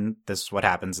on this. What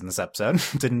happens in this episode?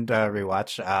 Didn't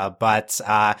rewatch, but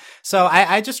so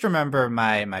I just remember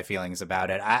my feelings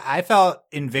about it. I felt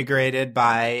invigorated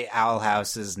by Owl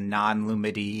House's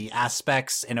non-Lumity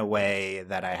aspects in a way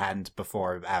that I hadn't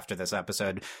before after this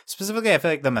episode. Specifically, I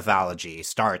feel like the mythology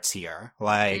starts here,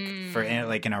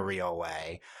 in a real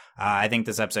way. I think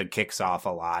this episode kicks off a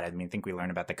lot. I think we learned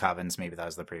about the Covens. Maybe that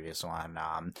was the previous one.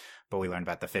 But we learned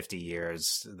about the 50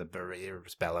 years, the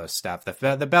Bellows stuff.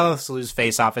 The Bellows Lose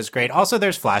face-off is great. Also,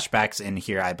 there's flashbacks in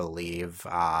here, I believe,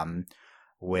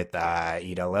 with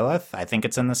Ida Lilith. I think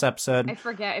it's in this episode. I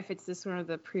forget if it's this one or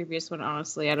the previous one,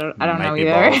 honestly. I don't know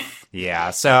either. Both. Yeah,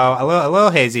 so a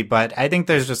little hazy, but I think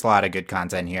there's just a lot of good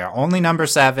content here. Only number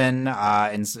 7,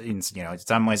 in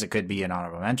some ways it could be an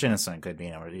honorable mention, and some it could be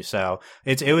number 2. So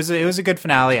it was a good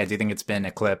finale. I do think it's been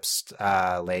eclipsed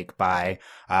Lake by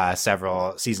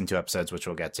several season 2 episodes, which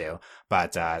we'll get to,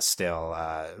 but still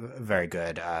very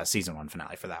good season 1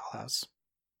 finale for the Owl House.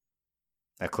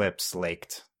 Eclipse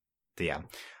Laked. Yeah.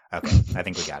 Okay. I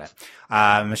think we got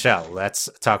it. Michelle, let's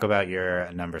talk about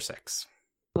your number 6.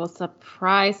 Well,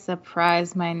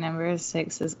 surprise, my number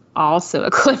 6 is also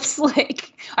Eclipse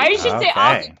Lake. I should say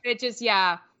also, it just,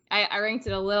 I ranked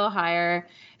it a little higher.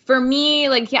 For me,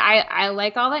 I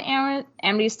like all the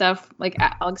Amity stuff, like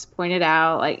Alex pointed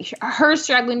out, like her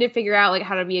struggling to figure out, like,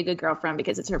 how to be a good girlfriend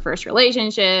because it's her first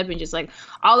relationship and just, like,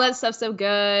 all that stuff's so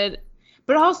good.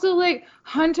 but also like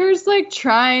Hunter's like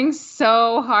trying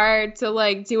so hard to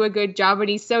like do a good job, but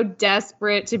he's so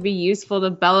desperate to be useful to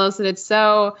Bellows, and it's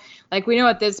so like we know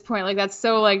at this point like that's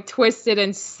so like twisted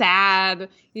and sad.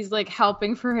 He's like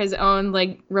helping for his own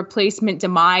like replacement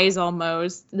demise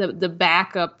almost, the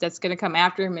backup that's gonna come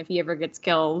after him if he ever gets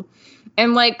killed.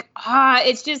 And like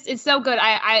it's so good.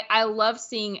 I love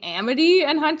seeing Amity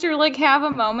and Hunter like have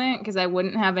a moment, because I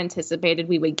wouldn't have anticipated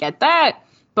we would get that.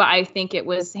 But I think it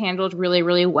was handled really,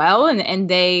 really well. And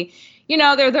they, you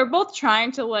know, they're both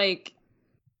trying to like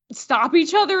stop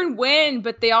each other and win,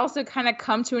 but they also kind of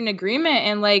come to an agreement.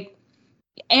 And like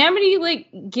Amity like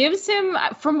gives him,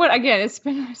 from what, again, it's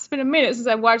been a minute since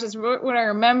I've watched this, what I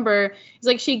remember is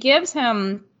like she gives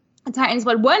him a Titan's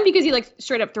blood, one because he like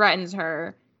straight up threatens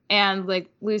her and like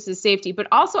loses safety, but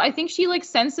also I think she like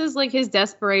senses like his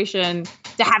desperation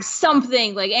to have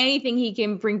something, like anything he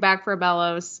can bring back for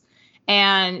Bellows.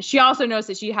 And she also knows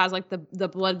that she has like the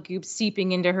blood goop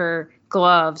seeping into her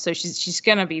glove, so she's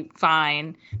gonna be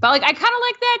fine. But like I kind of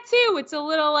like that too. It's a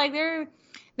little like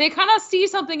they kind of see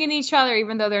something in each other,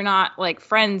 even though they're not like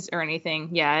friends or anything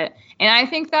yet. And I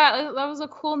think that was a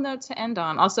cool note to end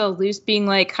on. Also, Luce being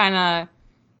like kind of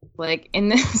like in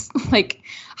this like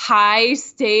high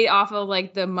state off of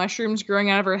like the mushrooms growing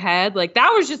out of her head. Like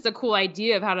that was just a cool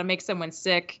idea of how to make someone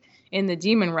sick in the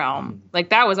demon realm.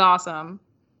 Like that was awesome.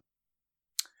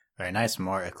 Very nice.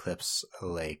 More Eclipse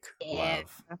Lake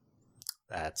love.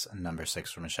 That's number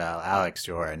 6 for Michelle. Alex,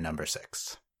 your number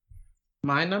 6.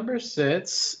 My number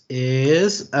 6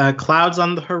 is Clouds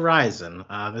on the Horizon.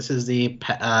 This is the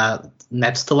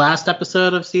next to last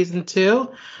episode of season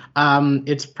 2.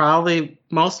 It's probably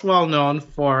most well known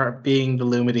for being the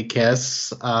Lumity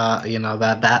kiss. You know,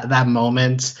 that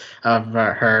moment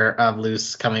of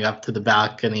Luce coming up to the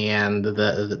balcony and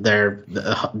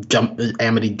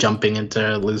Amity jumping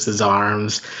into Luce's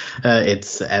arms.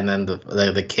 And then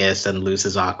the kiss and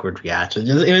Luce's awkward reaction.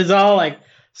 It was all like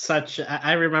such.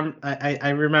 I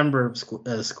remember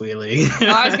squealing.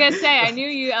 I was gonna say, I knew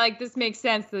you like this makes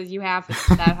sense that you have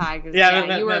that high.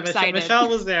 Yeah, you were excited. Michelle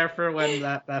was there for when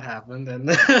that happened, and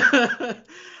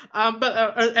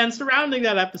and surrounding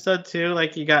that episode too,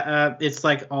 like you got it's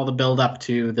like all the build up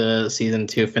to the season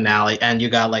 2 finale, and you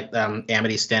got like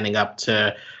Amity standing up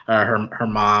to her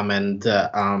mom and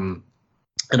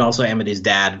also Amity's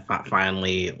dad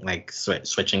finally like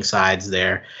switching sides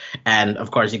there. And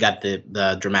of course you got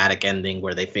the dramatic ending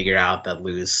where they figure out that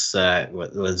Luce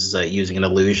was using an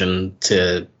illusion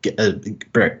to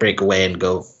break away and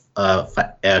go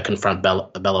confront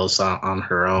Bellows on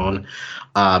her own.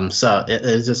 So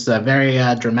it's just a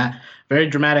very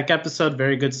dramatic episode,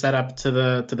 very good setup to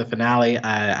the finale.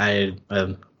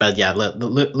 But yeah,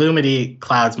 Lumity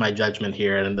clouds my judgment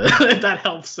here, and that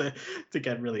helps to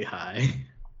get really high.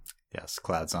 Yes,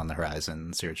 Clouds on the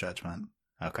Horizon is your judgment.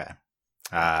 Okay.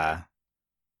 Wow.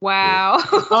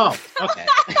 Oh, okay.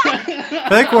 I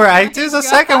think there's a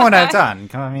second one I've done.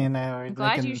 I'm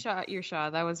glad you shot your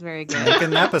shot. That was very good.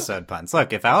 Making episode puns.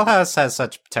 Look, if Owl House has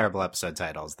such terrible episode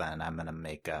titles, then I'm going to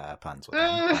make puns with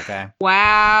them. Okay?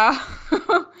 Wow.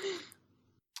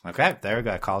 Okay, there we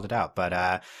go. I called it out.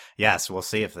 But yes, we'll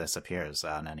see if this appears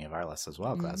on any of our lists as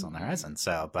well. Clouds on the Horizon.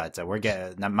 So, but we're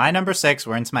getting my number 6.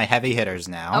 We're into my heavy hitters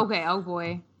now. Okay. Oh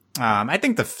boy. I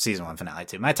think the season 1 finale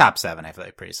too. My top 7, I feel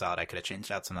like pretty solid. I could have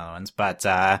changed out some other ones, but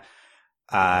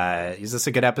is this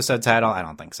a good episode title? I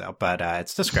don't think so, but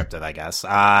it's descriptive, I guess.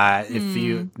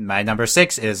 My number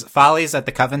 6 is Follies at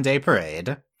the Coven Day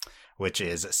Parade, which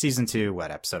is season 2,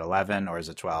 episode 11, or is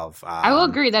it 12? I will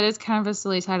agree that is kind of a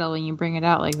silly title when you bring it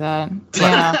out like that.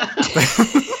 Yeah.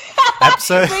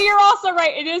 But you're also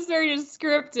right. It is very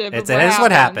descriptive. It is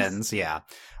what happens. Yeah.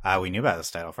 We knew about this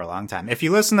title for a long time. If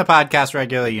you listen to the podcast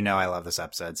regularly, you know I love this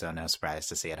episode, so no surprise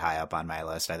to see it high up on my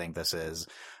list. I think this is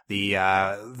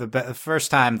the first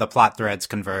time the plot threads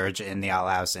converge in the Owl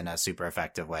House in a super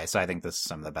effective way. So I think this is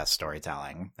some of the best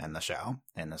storytelling in the show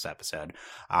in this episode.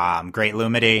 Great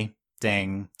Lumity.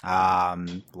 Ding.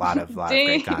 Lot of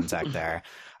great contact there.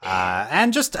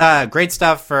 And just great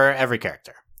stuff for every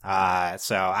character.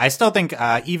 So I still think,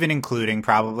 even including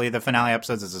probably the finale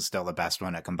episodes, this is still the best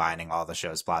one at combining all the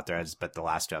show's plot threads, but the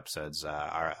last 2 episodes,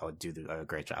 do a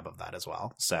great job of that as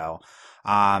well. So,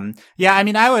 yeah, I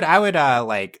mean, I would,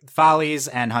 like Follies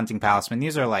and Hunting Palisman.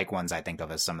 These are like ones I think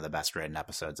of as some of the best written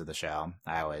episodes of the show.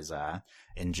 I always,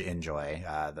 enjoy,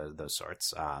 those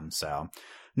sorts. So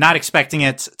not expecting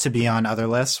it to be on other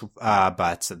lists,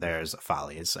 but there's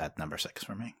Follies at number 6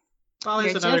 for me.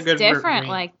 Follies You're another just good different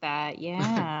like that,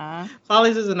 yeah.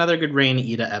 Follies is another good Rain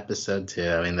Ida episode too.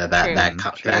 I mean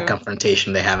that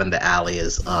confrontation they have in the alley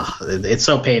is it's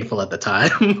so painful at the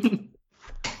time.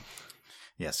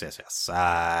 Yes.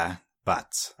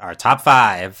 But our top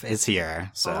 5 is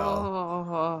here.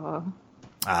 So,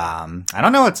 I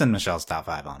don't know what's in Michelle's top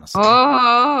 5, honestly. Oh,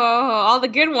 all the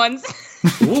good ones.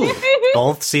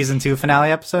 Both season 2 finale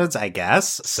episodes, I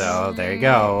guess. So there you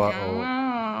go.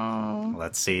 Oh.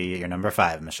 Let's see your number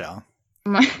 5, Michelle.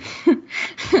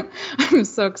 I'm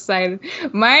so excited.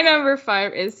 My number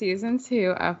 5 is season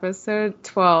 2, episode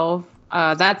 12.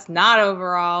 That's not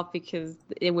overall because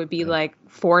it would be like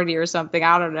 40 or something.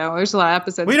 I don't know. There's a lot of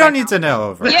episodes. We don't need to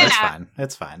know overall. Yeah.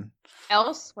 It's fine.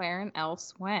 Elsewhere and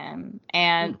Elsewhen.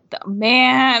 And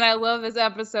man, I love this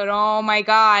episode. Oh my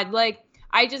God. Like,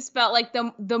 I just felt like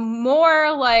the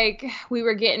more like we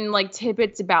were getting like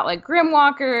tidbits about like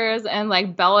Grimwalkers and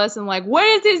like Bellis and like, what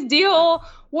is his deal?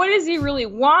 What does he really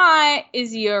want?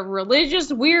 Is he a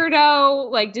religious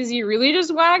weirdo? Like, does he really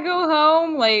just want to go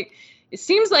home? Like, it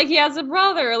seems like he has a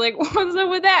brother. Like, what's up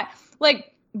with that?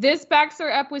 Like, this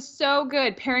backstory up was so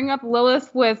good. Pairing up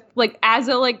Lilith with like as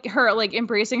a like her like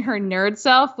embracing her nerd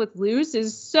self with Luce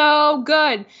is so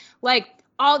good. Like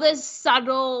all this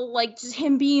subtle, like just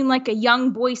him being like a young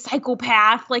boy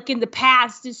psychopath, like in the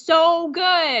past is so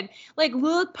good. Like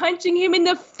Lilith punching him in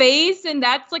the face, and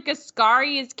that's like a scar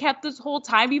he has kept this whole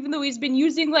time, even though he's been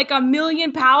using like 1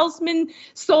 million Palisman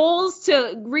souls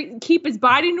to keep his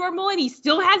body normal, and he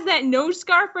still has that nose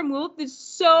scar from Lilith. Is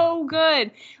so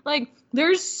good. Like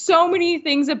there's so many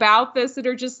things about this that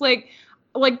are just like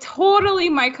totally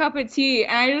my cup of tea,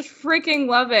 and I just freaking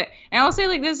love it. And I'll say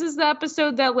like this is the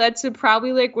episode that led to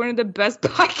probably like one of the best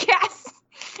podcasts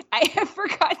I ever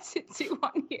got to do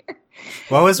on here.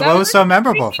 What was so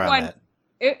memorable from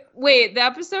it? Wait, the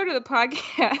episode or the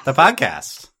podcast? The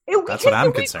podcast. That's what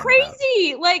I'm concerned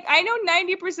crazy. About. Like I know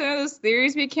 90% of those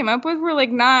theories we came up with were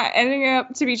like not ending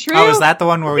up to be true. Oh, is that the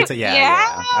one where we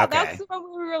yeah. Okay. That's the one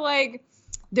where we were like,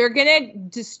 they're gonna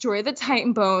destroy the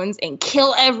Titan Bones and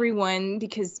kill everyone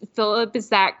because Philip is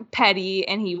that petty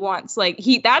and he wants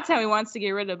that's how he wants to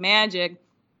get rid of magic.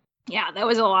 Yeah, that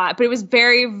was a lot, but it was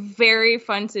very, very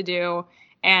fun to do.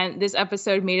 And this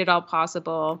episode made it all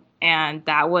possible. And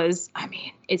that was, I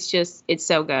mean, it's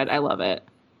so good. I love it.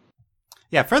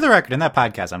 Yeah, for the record, in that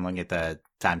podcast, I'm looking at the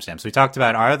timestamps. We talked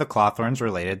about, are the Clawthorns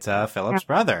related to Philip's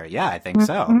brother? Yeah, I think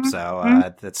so.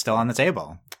 So that's still on the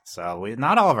table. So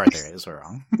not all of our theories were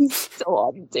wrong. Still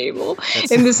on the table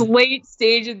in this late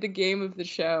stage of the game of the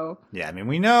show. Yeah, I mean,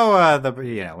 we know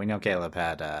we know Caleb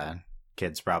had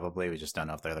kids probably. We just don't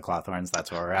know if they're the Clawthorns.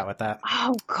 That's where we're at with that.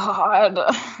 Oh God,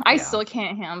 I still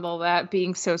can't handle that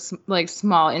being so like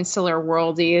small, insular,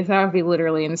 worldy. That would be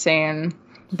literally insane.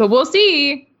 But we'll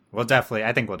see.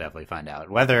 I think we'll definitely find out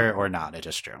whether or not it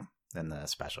is true in the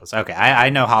specials. Okay, I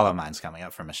know Hollow Mind's coming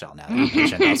up for Michelle now.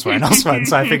 Elsewhere,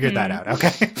 so I figured that out.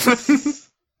 Okay.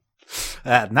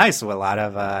 Nice. Well, a lot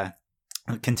of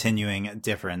continuing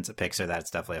different picks here. That's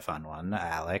definitely a fun one.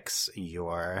 Alex,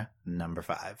 your number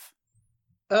 5.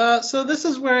 So this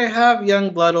is where I have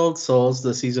Young Blood Old Souls,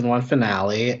 the season 1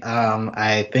 finale.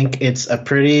 I think it's a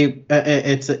pretty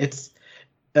it's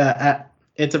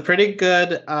a pretty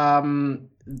good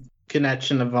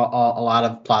connection of a lot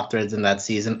of plot threads in that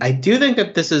season. I do think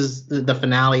that this is the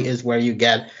finale is where you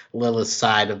get Lilith's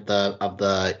side of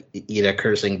the Eda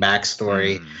cursing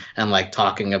backstory and like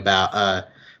talking about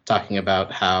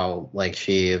how like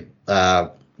she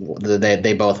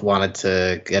they both wanted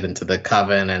to get into the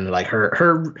coven and like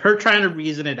her trying to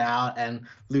reason it out and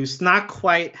Luce not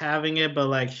quite having it, but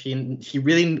like she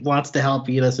really wants to help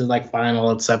Eda, so like fine,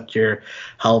 I'll accept your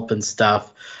help and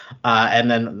stuff. And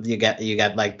then you get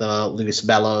like the Luce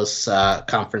Bellos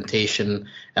confrontation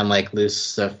and like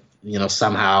Luce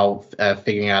somehow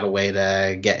figuring out a way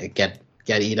to get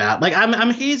Eda out. Like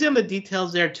I'm hazy on the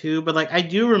details there too, but like I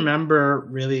do remember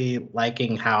really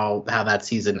liking how that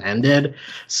season ended.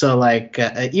 So like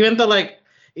even though like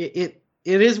it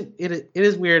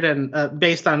is weird and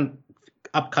based on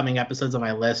upcoming episodes on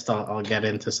my list, I'll get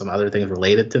into some other things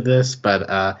related to this,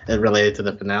 but related to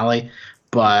the finale.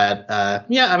 But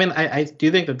yeah, I mean, I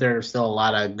do think that there are still a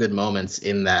lot of good moments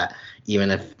in that, even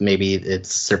if maybe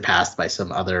it's surpassed by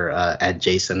some other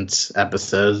adjacent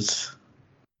episodes.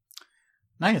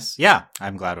 Nice. Yeah,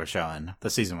 I'm glad we're showing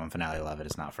the season 1 finale. Love it.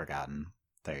 It's not forgotten.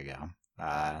 There you go.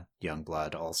 Young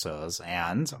Blood Ulsos.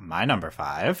 And my number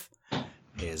 5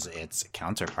 is its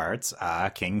counterparts,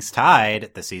 King's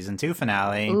Tide, the season 2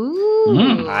 finale.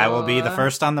 Ooh. I will be the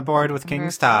first on the board with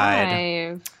King's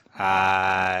Tide.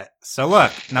 So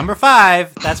look, number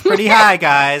 5, that's pretty high,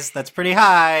 guys. That's pretty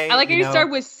high. I like how you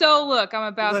start with "so look." I'm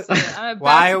about to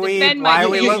why are we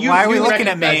looking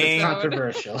at me? It's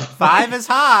controversial. 5 is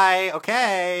high.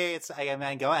 Okay,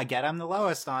 I get I'm the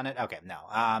lowest on it. Okay, no.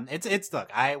 It's look.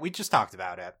 We just talked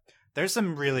about it. there's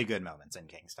some really good moments in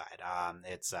Kingstide.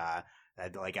 It's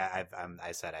like I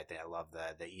said, I think I love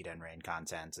the Ida and Rain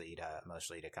content, the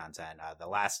emotional Ida content. The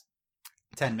last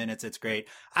 10 minutes, it's great.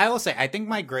 I will say, I think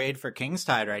my grade for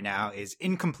Kingstide right now is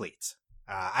incomplete.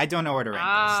 I don't know where to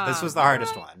rank this. This was the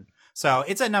hardest one. So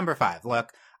it's at number 5.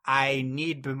 Look, I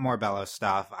need more Bellows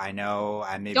stuff. I know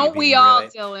I maybe don't we all,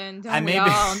 Dylan? Don't we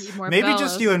all need more maybe Bellows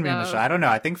just you and me, stuff. Michelle. I don't know.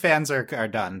 I think fans are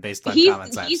done based on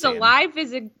comments I've seen. He's alive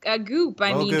as a goop.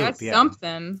 I mean, goop, that's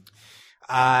something.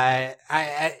 I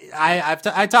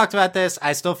talked about this.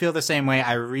 I still feel the same way.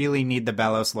 I really need the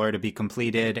Bellows lore to be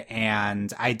completed,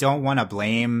 and I don't want to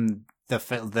blame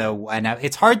and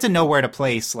it's hard to know where to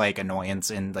place like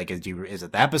annoyance in like is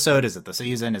it the episode, is it the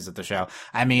season, is it the show?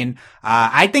 I mean,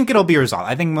 I think it'll be resolved.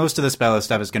 I think most of this Bellows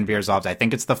stuff is going to be resolved. I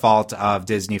think it's the fault of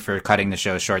Disney for cutting the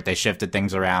show short. They shifted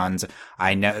things around.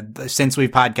 I know since we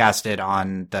podcasted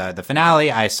on the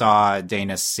finale, I saw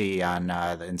Dana C on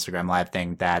the Instagram live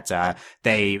thing that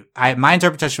my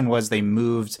interpretation was they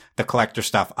moved the collector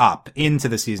stuff up into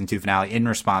the season 2 finale in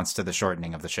response to the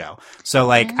shortening of the show. So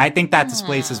like I think that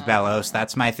displaces Bellows.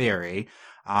 That's my theory.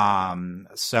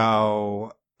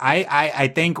 So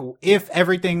I think if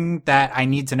everything that I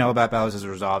need to know about Bellows is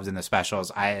resolved in the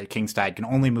specials, Kingstide can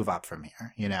only move up from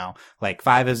here. You know, like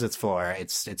 5 is its floor.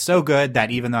 It's so good that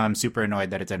even though I'm super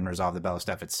annoyed that it didn't resolve the Bellows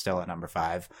stuff, it's still at number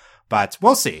 5. But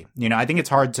we'll see. You know, I think it's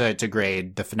hard to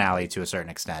grade the finale to a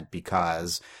certain extent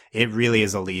because it really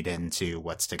is a lead into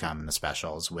what's to come in the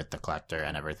specials with the collector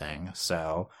and everything.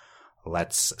 So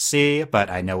let's see.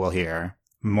 But I know we'll hear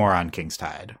more on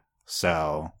Kingstide.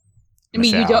 So I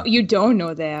mean, Michelle, you don't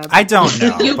know that. I don't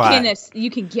know.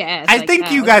 you can guess. I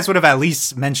think you guys would have at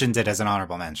least mentioned it as an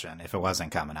honorable mention if it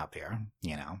wasn't coming up here.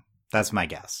 You know, that's my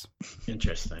guess.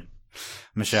 Interesting.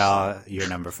 Michelle, you're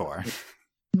number 4.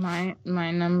 My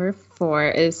number 4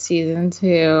 is season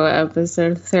 2,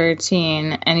 episode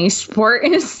 13. Any sport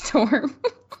in a storm.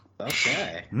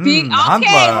 Okay.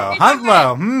 Huntlow.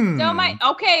 So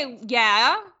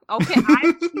Okay,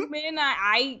 I'm human.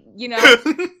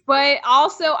 But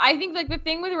also I think like the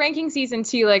thing with ranking season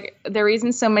 2, like the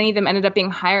reason so many of them ended up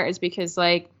being higher is because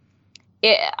like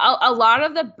a lot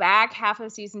of the back half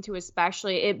of season 2,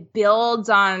 especially, it builds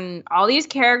on all these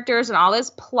characters and all this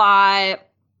plot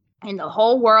in the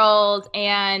whole world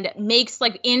and makes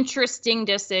like interesting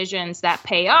decisions that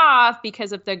pay off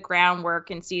because of the groundwork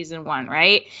in season 1,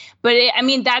 right? But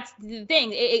that's the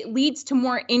thing. It leads to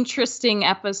more interesting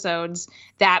episodes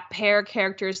that pair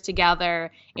characters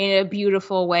together in a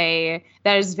beautiful way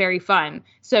that is very fun.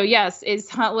 So yes, it's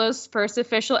Huntlow's first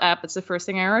official ep. It's the first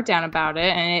thing I wrote down about it,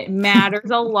 and it matters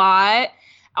a lot.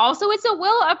 Also, it's a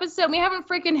Willow episode. We haven't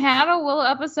freaking had a Willow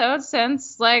episode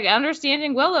since, like,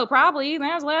 Understanding Willow, probably.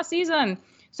 That was last season.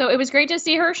 So it was great to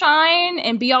see her shine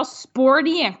and be all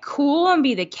sporty and cool and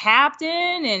be the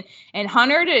captain and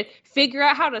Hunter to figure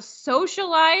out how to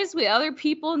socialize with other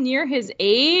people near his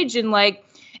age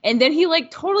and then he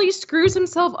like totally screws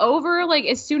himself over. Like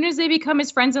as soon as they become his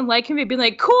friends and like him, he'd be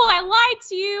like, cool, I lied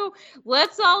to you.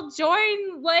 Let's all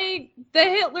join like the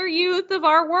Hitler Youth of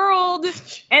our world.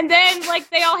 And then like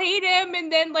they all hate him.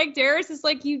 And then like Darius is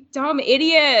like, you dumb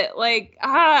idiot. Like,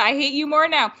 I hate you more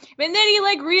now. And then he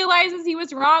like realizes he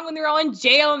was wrong when they're all in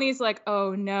jail. And he's like,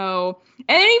 oh no.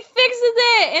 And then he fixes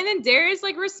it. And then Darius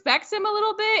like respects him a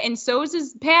little bit and sews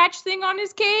his patch thing on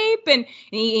his cape. And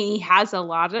he has a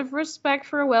lot of respect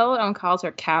for Willow and calls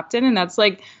her captain. And that's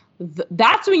like,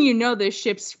 that's when you know this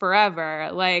ship's forever.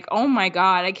 Like, oh my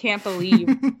God, I can't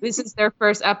believe this is their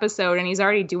first episode and he's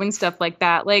already doing stuff like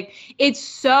that. Like, it's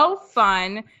so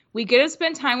fun. We get to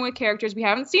spend time with characters we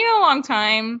haven't seen in a long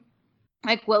time,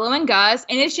 like Willow and Gus.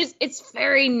 And it's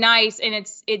very nice. And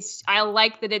I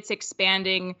like that it's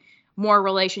expanding more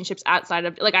relationships outside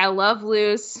of, like, I love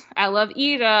Luce, I love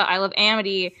Ida, I love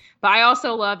Amity, but I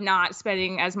also love not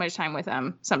spending as much time with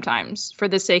them sometimes for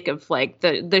the sake of like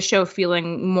the show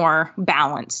feeling more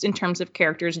balanced in terms of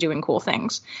characters doing cool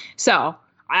things. So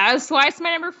that's why it's my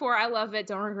number 4. I love it.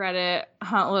 Don't regret it.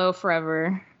 Huntlow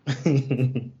forever.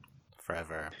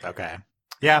 Forever. Okay.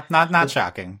 Yeah, not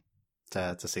shocking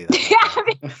to see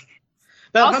that. Yeah.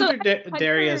 The Also, Hunter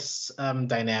Darius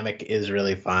dynamic is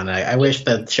really fun. I wish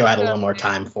the show had a little more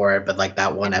time for it, but like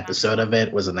that one episode of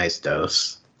it was a nice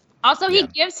dose. Also, he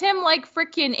gives him like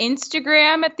freaking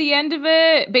Instagram at the end of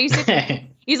it.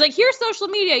 Basically, he's like, here's social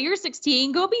media. You're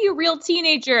 16. Go be a real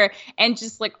teenager. And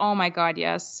just like, oh my God,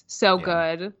 yes. So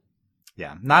good.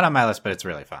 Yeah. Not on my list, but it's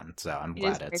really fun. So I'm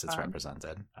glad it's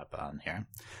represented up on here.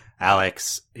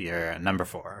 Alex, you're number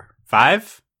 4.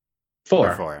 5?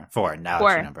 4. 4. 4. Now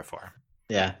it's your number 4.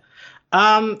 Yeah.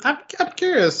 I'm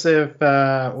curious if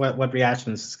what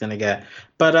reaction this is gonna get,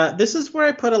 but this is where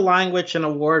I put a language and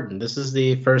a warden. This is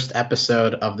the first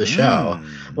episode of the show.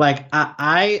 Like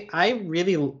I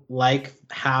really like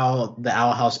how the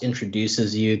Owl House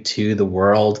introduces you to the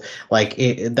world. Like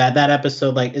that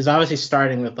episode like is obviously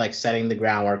starting with like setting the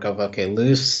groundwork of okay,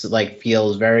 Luce like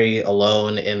feels very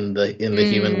alone in the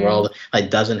human world. Like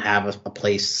doesn't have a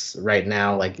place right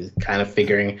now. Like is kind of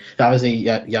figuring. Obviously,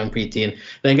 young preteen.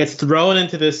 Then gets thrown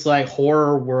into this like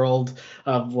horror world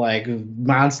of like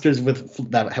monsters with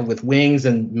wings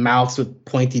and mouths with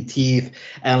pointy teeth,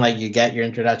 and like you get your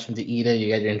introduction to Ida, you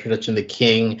get your introduction to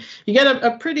King, you get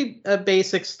a pretty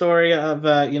basic story of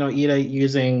Ida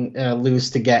using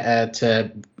Luce to get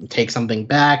to take something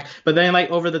back, but then like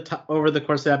over the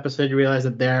course of the episode you realize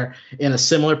that they're in a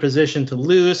similar position to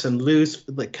Luce, and Luce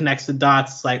like connects the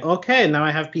dots. It's like okay, now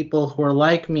I have people who are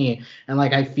like me, and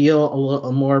like I feel a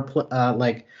little more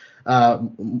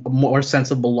more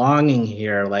sense of belonging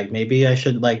here. Like maybe I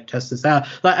should like test this out.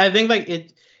 But I think like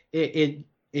it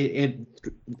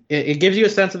gives you a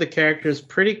sense of the characters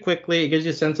pretty quickly. It gives you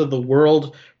a sense of the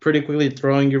world pretty quickly,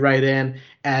 throwing you right in,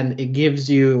 and it gives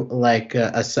you like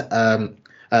a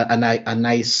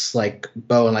nice like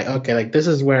bow and like okay, like this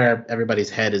is where everybody's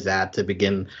head is at to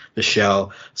begin the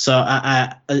show. So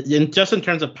I in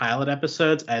terms of pilot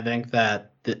episodes, I think that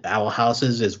the Owl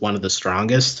Houses is one of the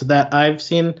strongest that I've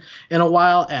seen in a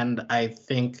while, and I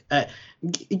think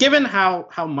given how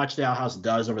much the Owl House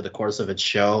does over the course of its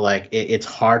show, like it's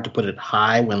hard to put it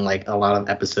high when like a lot of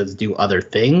episodes do other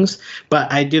things.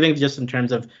 But I do think just in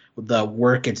terms of the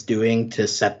work it's doing to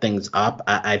set things up,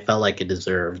 I felt like it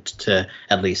deserved to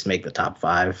at least make the top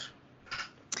 5.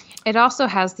 It also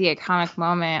has the iconic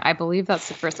moment. I believe that's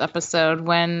the first episode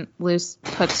when Luce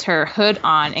puts her hood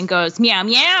on and goes meow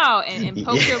meow and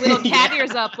pokes her little cat ears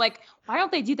up. Like, why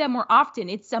don't they do that more often?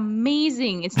 It's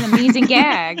amazing. It's an amazing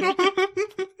gag.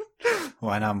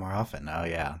 Why not more often? Oh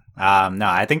yeah. No,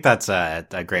 I think that's a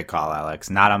great call, Alex.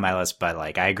 Not on my list, but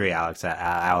like I agree, Alex.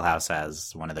 Owl House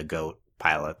has one of the GOAT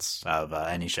pilots of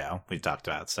any show we've talked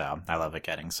about, so I love it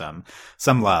getting some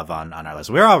love on our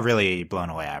list. We were all really blown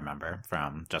away, I remember,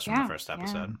 from the first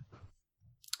episode.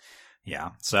 Yeah.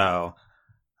 So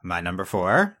my number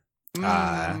 4,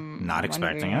 not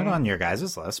expecting it on your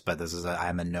guys' list, but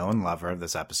I'm a known lover of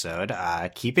this episode,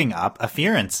 Keeping Up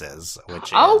Appearances, which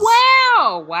is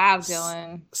wow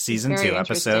Dylan, season 2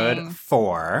 episode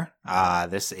 4.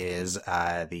 This is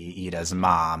the Ida's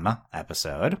mom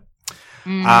episode.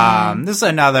 This is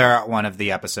another one of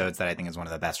the episodes that I think is one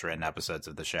of the best written episodes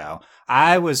of the show.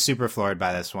 I was super floored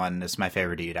by this one. This is my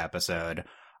favorite Ida episode.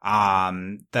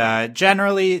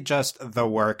 Generally just the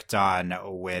work done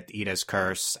with Ida's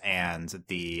curse and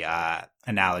the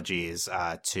analogies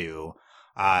to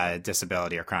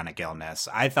disability or chronic illness.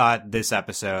 I thought this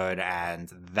episode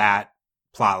and that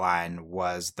plotline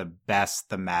was the best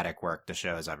thematic work the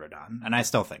show has ever done, and I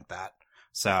still think that.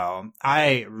 So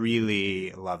I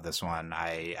really love this one.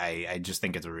 I just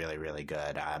think it's really, really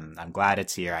good. I'm glad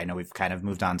it's here. I know we've kind of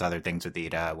moved on to other things with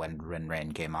Ida when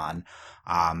Rain came on.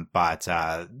 But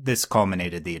this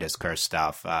culminated the Ida's curse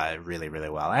stuff, really, really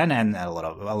well. And a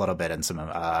little bit in some,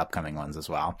 upcoming ones as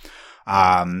well.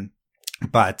 Yeah,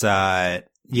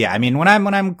 I mean, when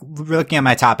I'm looking at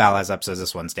my top Allies episodes,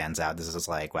 this one stands out. This is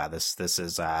like, wow, this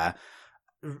is,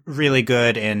 really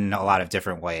good in a lot of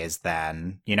different ways.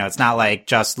 Than, it's not like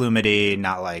just Lumity,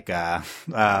 not like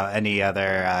any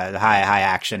other high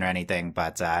action or anything,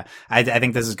 but I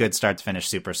think this is good start to finish,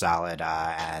 super solid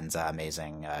and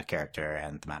amazing character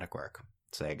and thematic work.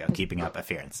 So there you go, Keeping Up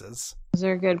Appearances. Those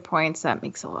are good points. That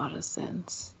makes a lot of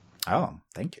sense. Oh,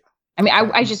 thank you. I mean,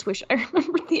 I just wish I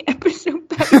remembered the episode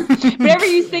better. Whatever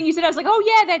you said, I was like, oh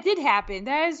yeah, that did happen.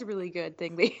 That is a really good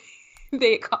thing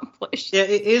they accomplished. Yeah,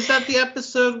 is that the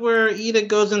episode where Ida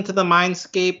goes into the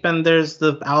mindscape and there's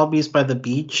the Albies by the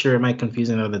beach, or am I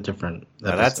confusing it with a different?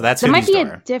 No, that's that might be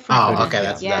a different. Oh, okay,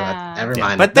 that's never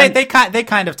mind. But they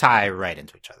kind of tie right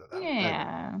into each other, though.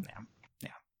 Yeah.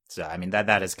 So I mean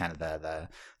that is kind of the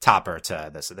topper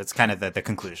to this. That's kind of the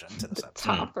conclusion to this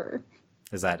episode. Topper.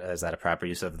 Is that a proper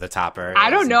use of the topper? I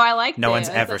don't know. I like. No one's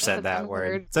ever said that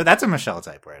word. So that's a Michelle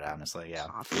type word, honestly. Yeah.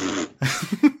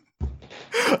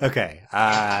 Okay.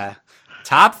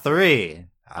 Top 3.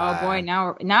 Oh boy,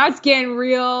 now it's getting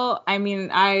real. I mean,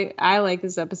 I like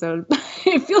this episode.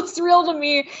 It feels real to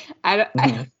me. I don't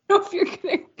know if you're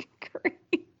gonna agree.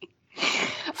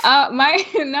 My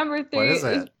number 3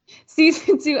 is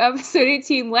season 2, episode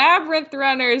 18, Labyrinth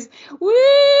Runners. Woo,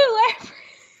 Labyrinth.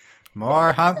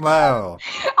 More Hunt Low.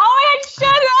 Oh my God,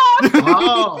 shut up!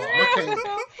 Oh, okay.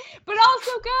 But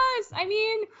also, Gus, I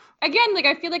mean, again, like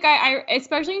I feel like I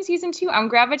especially in season 2, I'm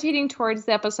gravitating towards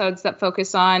the episodes that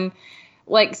focus on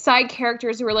like side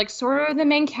characters who are like sort of the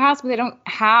main cast, but they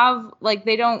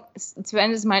don't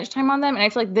spend as much time on them. And I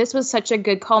feel like this was such a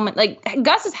good culmination. Like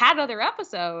Gus has had other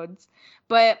episodes,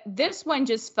 but this one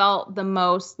just felt the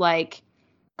most like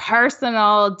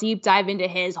personal deep dive into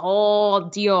his whole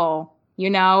deal, you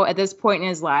know, at this point in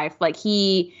his life. Like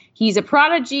he's a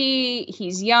prodigy,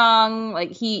 he's young,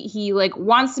 like he like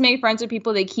wants to make friends with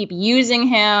people, they keep using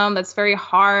him, that's very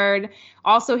hard.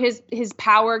 Also his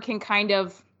power can kind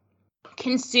of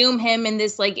consume him in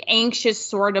this like anxious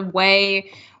sort of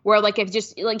way where like if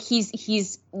just like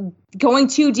he's going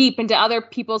too deep into other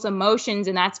people's emotions,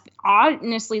 and that's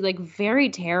honestly like very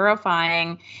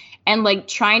terrifying. And like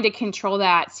trying to control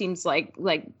that seems like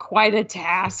quite a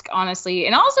task, honestly.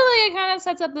 And also like, it kind of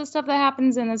sets up the stuff that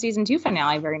happens in the season 2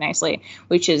 finale very nicely,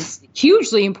 which is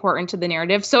hugely important to the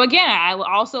narrative. So again, I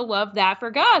also love that for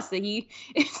Gus, that he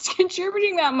is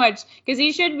contributing that much, because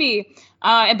he should be.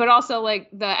 But also like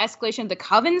the escalation of the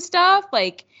Coven stuff,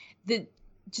 like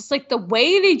just like the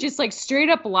way they just like straight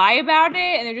up lie about it,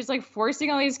 and they're just like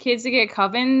forcing all these kids to get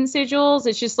Coven sigils.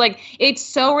 It's just like, it's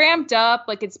so ramped up.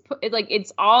 Like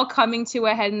it's all coming to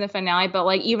a head in the finale. But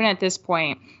like, even at this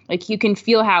point, like you can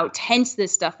feel how tense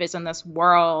this stuff is in this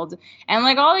world, and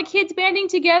like all the kids banding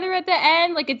together at the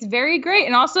end. Like it's very great.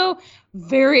 And also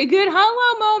very good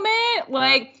Hello moment.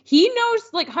 Like he knows,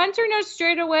 like Hunter knows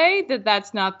straight away that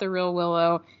that's not the real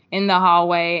Willow in the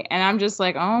hallway. And I'm just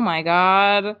like, oh my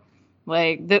God.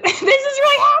 Like this is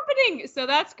really happening. So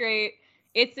that's great.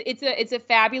 It's a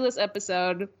fabulous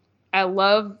episode. I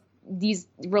love these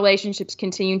relationships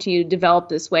continue to develop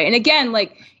this way. And again,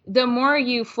 like the more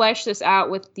you flesh this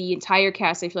out with the entire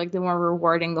cast, I feel like the more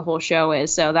rewarding the whole show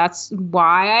is. So that's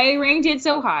why I ranked it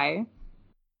so high.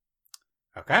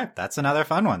 Okay, that's another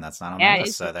fun one. That's not on my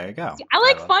list, so there you go. I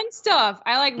like fun stuff.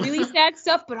 I like really sad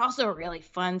stuff, but also really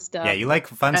fun stuff. Yeah, you like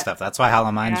fun stuff. That's why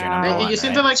Hollow Mind's your number one. You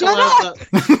seem to like Shut a lot up!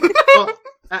 of the...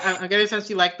 I'm getting a sense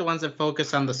you like the ones that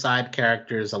focus on the side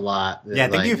characters a lot. Yeah, I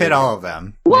think you've hit all of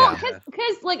them. Well,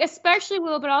 because like especially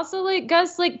Will, but also like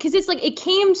Gus, like because it's like it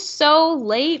came so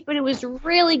late, but it was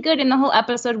really good, and the whole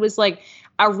episode was like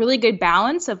a really good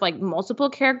balance of like multiple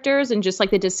characters, and just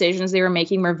like the decisions they were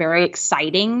making were very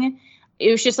exciting. It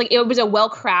was just like, it was a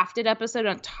well-crafted episode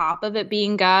on top of it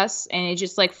being Gus. And it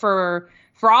just like for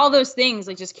all those things,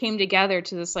 like just came together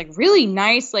to this like really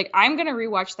nice, like I'm going to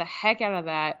rewatch the heck out of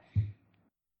that.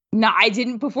 No, I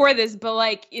didn't before this, but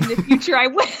like in the future I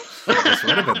will. This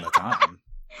would have been the time.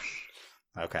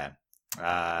 Okay.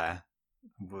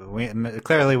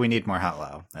 Clearly we need more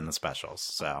Hello in the specials.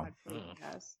 So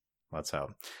let's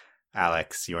hope.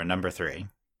 Alex, you're number 3.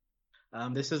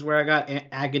 This is where I got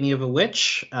Agony of a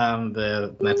Witch. That's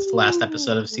the last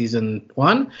episode of season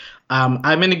 1.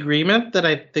 I'm in agreement that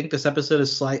I think this episode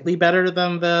is slightly better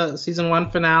than the season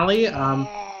 1 finale.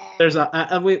 There's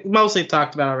we mostly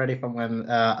talked about already from when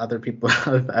other people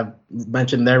have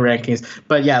mentioned their rankings,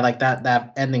 but yeah, like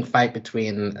that ending fight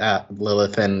between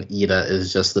Lilith and Ida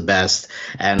is just the best,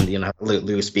 and you know,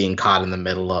 Luce being caught in the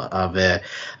middle of it.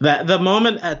 The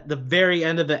moment at the very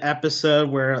end of the episode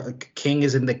where King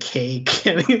is in the cake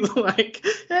and he's like,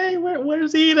 "Hey,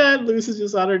 where's Ida?" And Luce is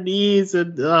just on her knees,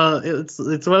 and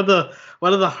it's one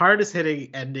of the hardest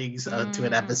hitting endings to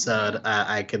an episode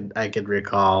I could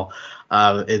recall.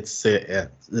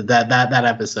 That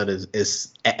episode is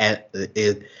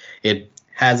it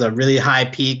has a really high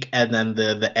peak, and then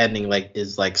the ending like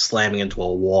is like slamming into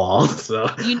a wall. So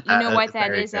you know what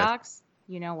that is, Alex?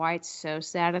 You know why it's so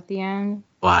sad at the end?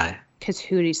 Why? Because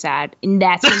Hootie's sad, and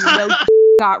that's when you know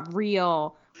got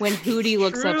real. When Hootie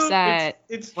looks upset,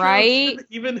 it's right?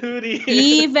 Even Hootie.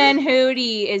 Even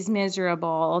Hootie is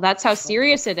miserable. That's how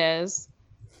serious it is.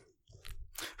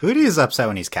 Hootie is upset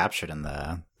when he's captured in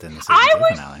the season I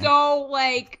was finale. so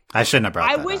like, I shouldn't have brought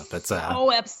that up. I was It's,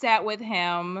 so upset with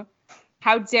him.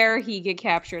 How dare he get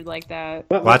captured like that?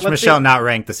 Watch Michelle not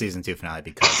rank the season 2 finale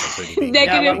because of Hootie being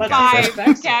 -5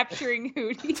 for capturing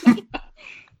Hootie.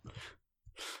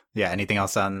 Yeah. Anything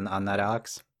else on that,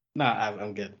 Alex? No,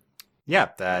 I'm good. Yeah,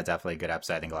 definitely a good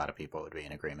episode. I think a lot of people would be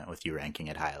in agreement with you ranking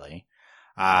it highly.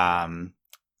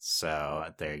 So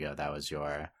there you go. That was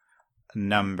your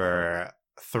number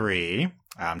 3.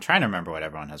 I'm trying to remember what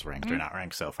everyone has ranked or not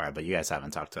ranked so far, but you guys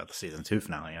haven't talked about the season 2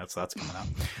 finale yet, so that's coming up.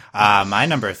 My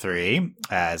number 3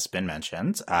 has been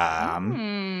mentioned.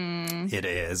 It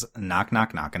is Knock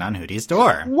Knock Knocking on Hootie's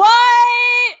Door. What?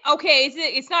 Okay,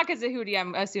 it's not because of Hootie,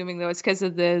 I'm assuming, though. It's because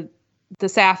of the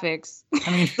sapphics.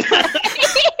 I mean,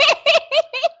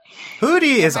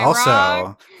 Hootie is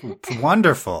also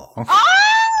wonderful. Oh, you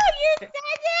said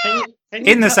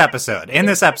In this episode,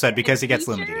 because he gets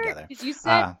Lumity together. Because you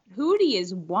said Hootie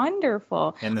is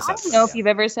wonderful. In this episode, I don't know if you've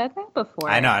ever said that before.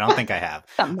 I know. I don't think I have.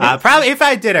 Probably if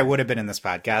I did, I would have been in this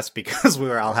podcast because we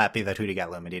were all happy that Hootie got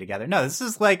Lumity together. No, this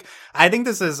is like, I think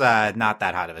this is not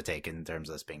that hot of a take in terms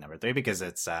of this being number 3 because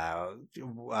it's what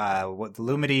the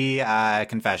Lumity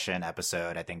confession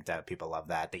episode. I think that people love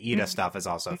that. The Ida stuff is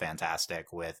also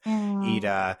fantastic with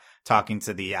Ida talking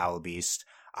to the Owl Beast.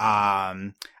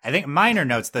 I think minor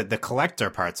notes that the collector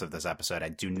parts of this episode I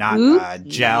do not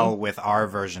gel with our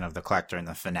version of the collector in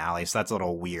the finale, so that's a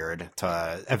little weird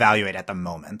to evaluate at the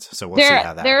moment. So we'll see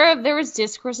how that. There was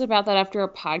discourse about that after a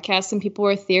podcast, and people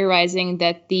were theorizing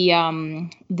that the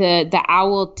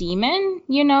owl demon,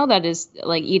 that is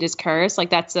like Ida's curse,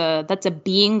 like that's a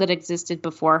being that existed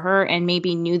before her and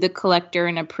maybe knew the collector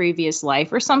in a previous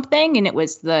life or something, and it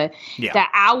was the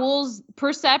owl's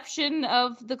perception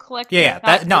of the collector.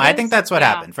 I think that's what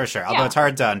happened for sure. Although it's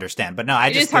hard to understand, but no,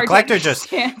 the collector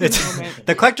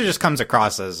the collector just comes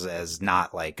across as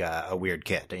not like a weird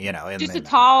kid, just a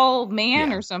tall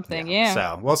man or something. Yeah.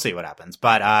 So we'll see what happens,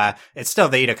 but it's still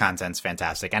the Ida content's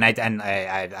fantastic, and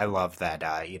I love that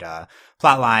Ida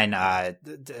plotline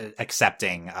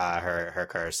accepting her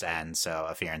curse, and so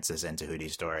appearances into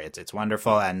Hootie's story. It's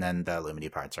wonderful, and then the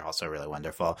Lumity parts are also really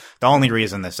wonderful. The only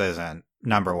reason this isn't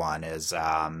number 1 is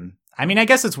I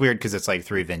guess it's weird because it's like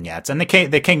 3 vignettes, and the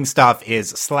King stuff is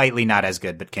slightly not as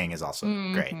good, but King is also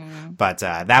great. But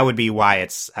that would be why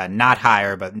it's not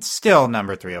higher, but still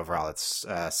number 3 overall. It's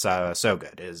so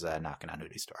good is Knocking on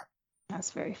Hootie's Door.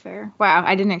 That's very fair. Wow,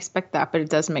 I didn't expect that, but it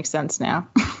does make sense now.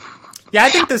 Yeah, I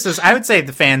think this is, I would say,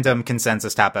 the fandom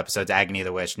consensus top episodes: Agony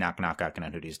the Witch, Knocking on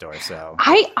Hootie's Door. So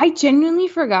I genuinely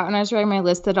forgot when I was writing my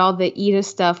list that all the Ida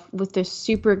stuff with the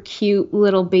super cute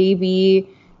little baby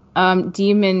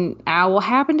demon owl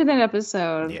happened in that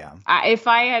episode. Yeah. If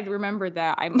I had remembered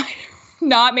that, I might have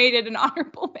not made it an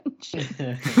honorable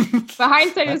mention. But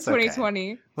hindsight is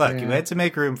 2020. Okay. Look, you had to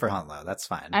make room for Huntlow. That's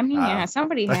fine. I mean,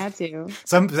 somebody had to.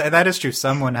 That is true.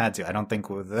 Someone had to. I don't think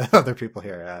the other people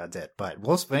here did, but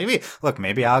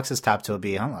maybe Alex's top 2 will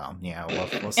be Huntlow. Yeah,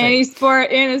 we'll see. Any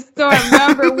sport in a storm,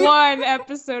 number 1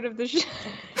 episode of the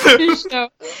show.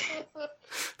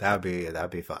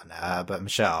 That'd be fun. But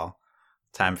Michelle,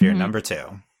 time for your number 2.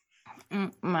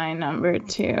 My number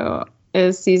 2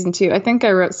 is season 2. I think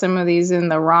I wrote some of these in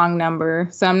the wrong number,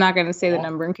 so I'm not going to say the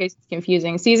number in case it's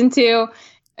confusing. Season 2,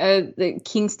 the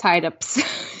King's Tide Ups.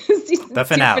 The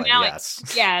finale,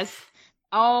 yes.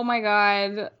 Oh my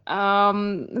god.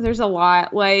 There's a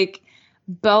lot. Like,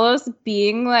 Bellows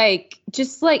being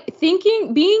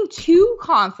being too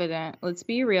confident. Let's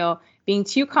be real. Being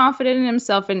too confident in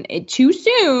himself and too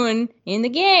soon in the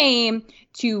game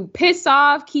to piss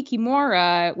off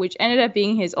Kikimora, which ended up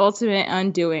being his ultimate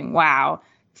undoing. Wow.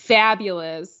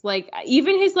 Fabulous. Like,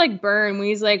 even his burn when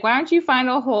he's like, why don't you find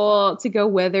a hole to go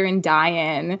wither and die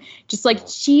in? Just like,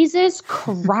 Jesus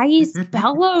Christ,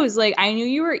 Bellows. Like, I knew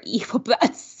you were evil, but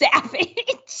that's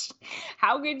savage.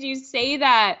 How could you say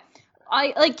that?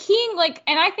 I like King,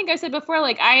 and I think I said before,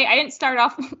 I didn't start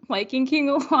off liking King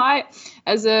a lot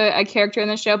as a character in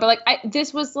the show, but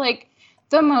this was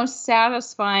the most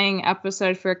satisfying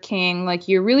episode for King.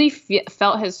 You really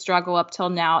felt his struggle up till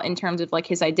now in terms of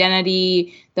his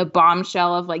identity, the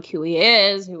bombshell of who he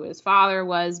is, who his father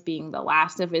was, being the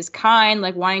last of his kind,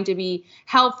 wanting to be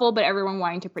helpful, but everyone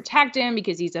wanting to protect him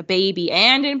because he's a baby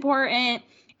and important.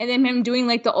 And then him doing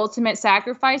the ultimate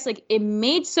sacrifice, it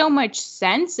made so much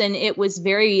sense. And it was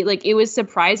very, it was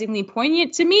surprisingly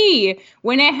poignant to me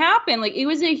when it happened. It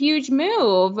was a huge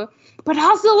move. But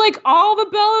also, all the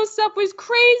Bellows stuff was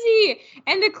crazy.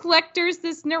 And the collector's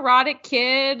this neurotic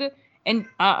kid. And,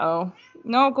 no,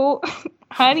 go,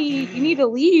 honey, you need to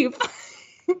leave.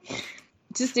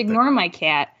 Just ignore my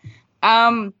cat.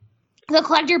 The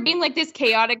collector being this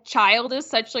chaotic child is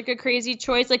such a crazy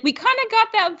choice. We kind of got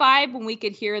that vibe when we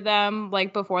could hear them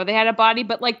before they had a body,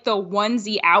 but the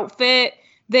onesie outfit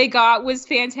they got was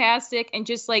fantastic, and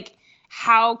just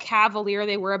how cavalier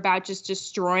they were about just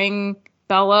destroying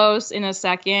Bellows in a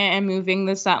second and moving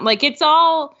the sun. It's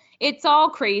all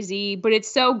crazy, but it's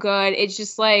so good. It's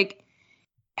just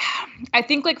I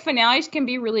think finales can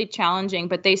be really challenging,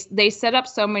 but they set up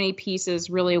so many pieces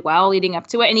really well leading up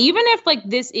to it. And even if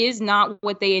this is not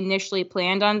what they initially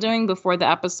planned on doing before the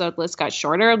episode list got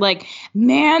shorter,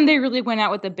 man, they really went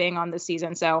out with a bang on this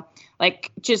season. So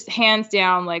just hands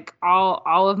down,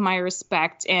 all of my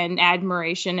respect and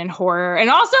admiration and horror. And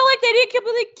also they didn't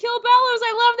completely kill Bellows.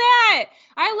 I love that.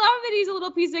 I love that he's a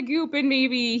little piece of goop and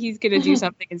maybe he's going to do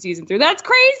something in season 3. That's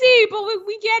crazy, but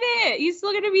we get it. He's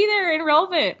still going to be there and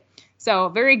relevant. So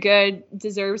very good.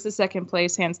 Deserves the second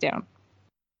place, hands down.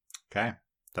 Okay.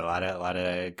 A lot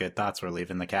of good thoughts. We're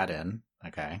leaving the cat in.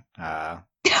 Okay.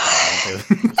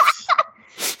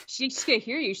 She's gonna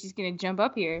hear you. She's gonna jump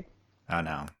up here. Oh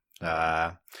no.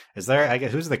 Is there? I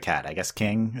guess who's the cat? I guess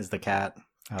King is the cat.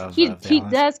 He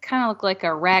does kind of look like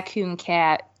a raccoon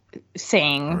cat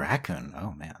thing. A raccoon.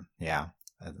 Oh man. Yeah.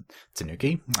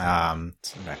 Tanuki. Raccoon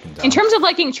dog. In terms of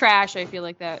liking trash, I feel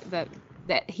like that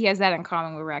he has that in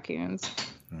common with raccoons.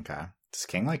 Okay. Does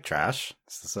King like trash?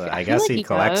 I guess he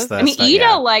collects the. I mean,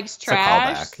 Ida likes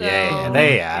trash. It's a callback. So,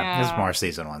 yeah. There's more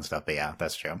season 1 stuff, but yeah,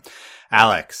 that's true.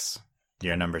 Alex,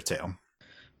 you're number 2.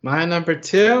 My number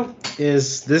 2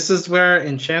 is this is where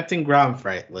Enchanting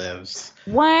Gromfright lives.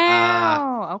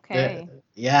 Wow. Okay.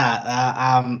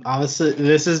 Obviously,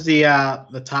 this is the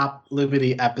top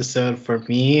Lumity episode for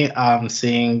me.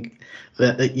 Seeing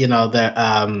you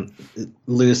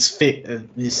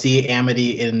see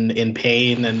Amity in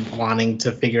pain and wanting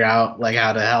to figure out like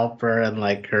how to help her, and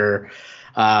like her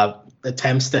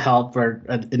attempts to help are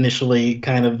initially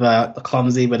kind of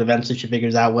clumsy, but eventually she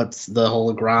figures out what's the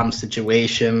whole Grom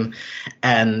situation,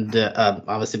 and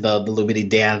obviously the Lumity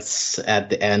dance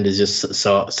at the end is just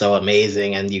so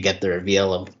amazing, and you get the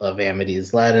reveal of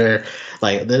Amity's letter.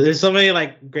 Like there's so many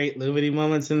like great Lumity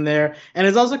moments in there, and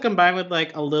it's also combined with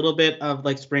like a little bit of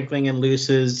like sprinkling in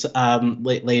Luce's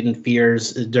latent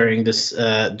fears during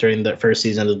the first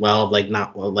season as well, like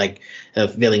not like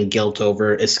feeling guilt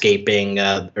over escaping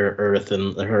Earth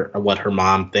and what her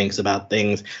mom thinks about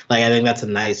things. Like I think that's a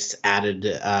nice added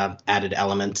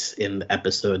element in the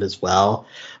episode as well.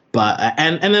 But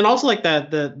and then also like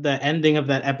the ending of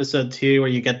that episode too, where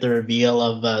you get the reveal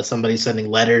of somebody sending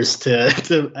letters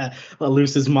to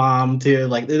Luce's mom too.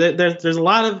 Like there's a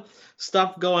lot of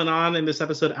stuff going on in this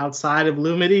episode outside of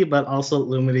Lumity, but also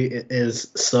Lumity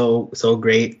is so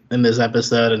great in this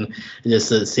episode, and just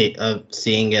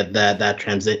seeing it that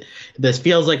transit. This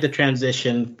feels like the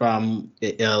transition from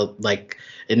like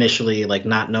initially like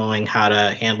not knowing how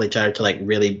to handle each other to like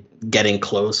really getting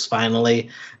close finally.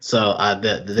 So and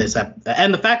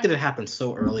the fact that it happened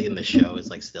so early in the show is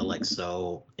like still like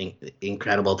so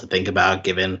incredible to think about,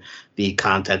 given the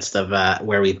context of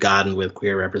where we've gotten with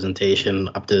queer representation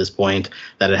up to this point.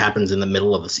 That it happens in the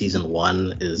middle of season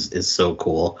 1 is so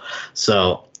cool.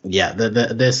 So yeah,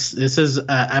 this is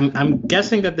I'm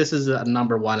guessing that this is a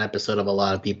number 1 episode of a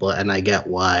lot of people, and I get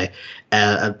why.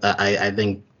 I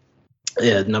think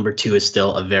number 2 is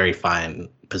still a very fine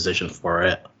position for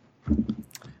it.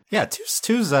 Yeah,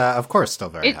 two's of course still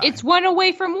very high. It's 1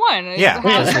 away from 1. Yeah,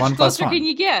 how one plus closer 1 can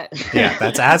you get? Yeah,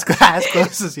 that's as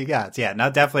close as you got. Yeah, no,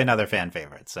 definitely another fan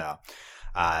favorite. So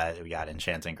we got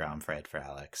Enchanting Gromfright for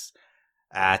Alex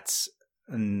at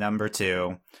number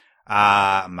 2.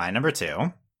 My number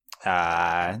 2.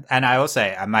 And I will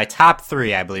say my top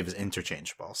 3, I believe, is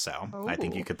interchangeable. So I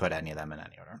think you could put any of them in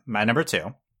any order. My number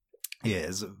 2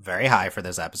 is very high for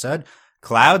this episode.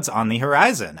 Clouds on the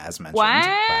Horizon, as mentioned.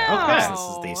 Wow. Okay. This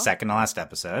is the second to last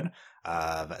episode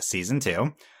of season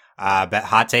 2. Bet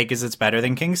hot take is it's better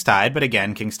than King's Tide, but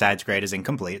again, King's Tide's grade is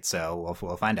incomplete, so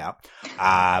we'll find out.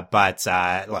 But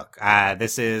look, I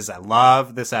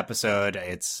love this episode.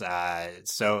 It's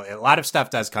so a lot of stuff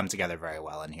does come together very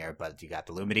well in here, but you got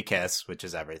the Lumity kiss, which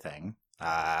is everything.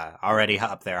 Already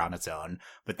up there on its own.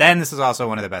 But then this is also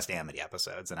one of the best Amity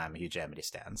episodes, and I'm a huge Amity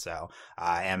stan. So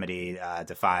Amity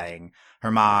defying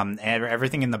her mom, and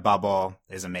everything in the bubble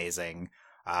is amazing.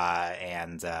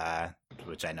 And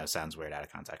which I know sounds weird out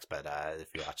of context, but if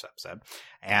you watch the episode,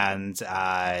 and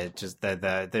just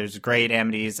there's great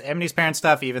Amity's parent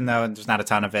stuff, even though there's not a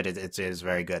ton of it, it is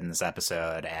very good in this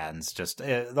episode, and just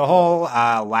the whole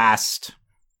last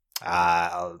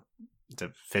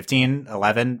 15,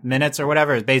 11 minutes or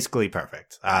whatever is basically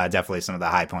perfect. Definitely some of the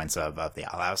high points of the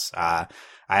Owl House.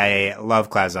 I love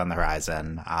Clouds on the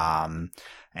Horizon.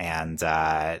 And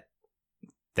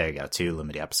there you go. 2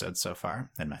 Lumity episodes so far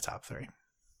in my top 3.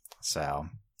 So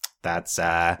that's,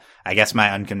 I guess,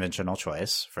 my unconventional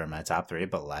choice for my top 3,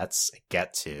 but let's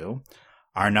get to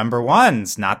our number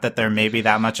 1s. Not that they're maybe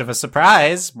that much of a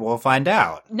surprise. We'll find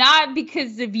out. Not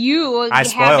because of you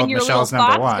having your Michelle's little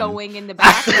thoughts 1 going in the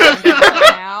background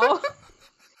now.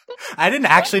 I didn't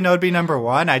actually know it'd be number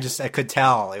 1. I could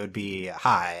tell it would be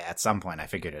high at some point. I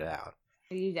figured it out.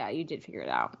 Yeah, you did figure it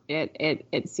out.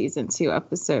 It's season 2,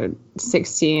 episode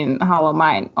 16, Hollow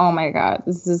Mind. Oh my god,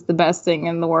 this is the best thing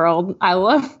in the world. I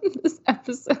love this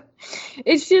episode.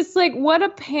 It's just like, what a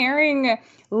pairing.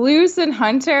 Luce and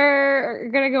Hunter are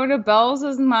gonna go into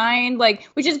Bells' mind, like,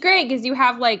 which is great because you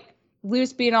have like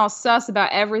Luce being all sus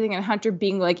about everything and Hunter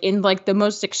being like in like the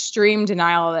most extreme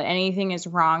denial that anything is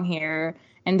wrong here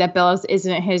and that Bells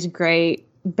isn't his great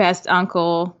best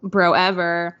uncle bro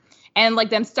ever. and like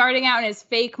them starting out in his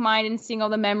fake mind and seeing all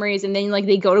the memories, and then like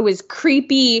they go to his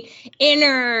creepy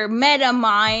inner meta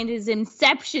mind, his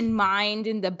inception mind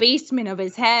in the basement of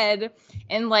his head,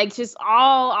 and like just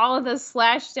all of the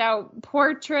slashed out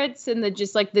portraits and the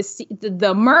just like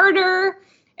the murder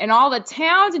and all the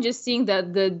towns, and just seeing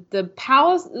the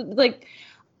palace like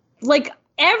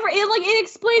it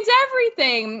explains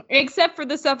everything except for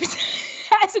the stuff it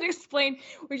hasn't explained,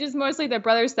 which is mostly the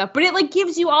brother stuff. But it like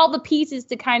gives you all the pieces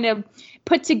to kind of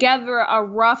put together a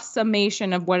rough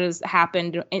summation of what has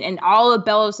happened and all of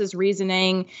Belos's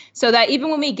reasoning, so that even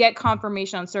when we get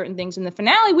confirmation on certain things in the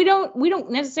finale, we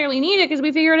don't necessarily need it because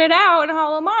we figured it out in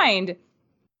Hollow Mind.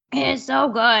 And it's so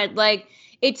good. Like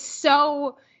it's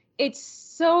so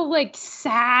like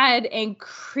sad and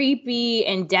creepy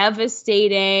and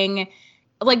devastating,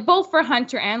 like both for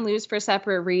Hunter and Luz for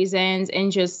separate reasons.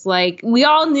 And just like we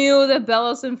all knew that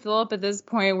Belos and Philip at this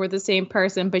point were the same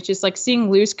person, but just like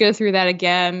seeing Luz go through that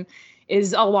again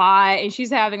is a lot, and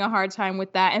she's having a hard time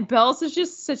with that. And Belos is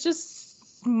just such a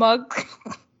smug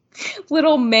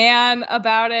little man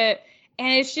about it.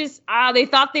 And it's just, they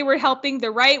thought they were helping the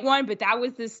right one, but that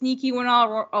was the sneaky one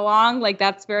all along. Like,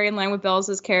 that's very in line with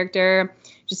Belos's character.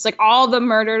 Just, like, all the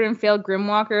murdered and failed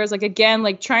Grimwalkers. Like, again,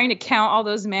 like, trying to count all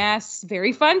those masks,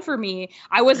 very fun for me.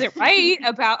 I wasn't right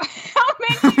about how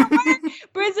many there were,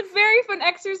 but it's a very fun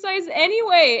exercise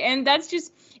anyway. And that's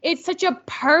just, it's such a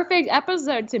perfect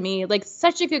episode to me. Like,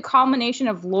 such a good culmination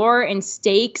of lore and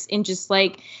stakes and just,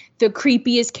 like, the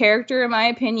creepiest character, in my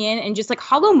opinion. And just like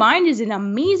Hollow Mind is an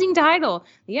amazing title.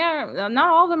 Yeah,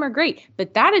 not all of them are great,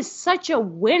 but that is such a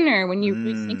winner when you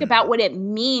really think about what it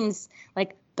means.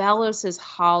 Like Belos's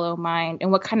Hollow Mind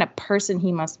and what kind of person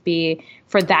he must be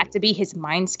for that to be his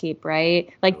mindscape,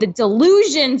 right? Like the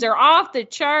delusions are off the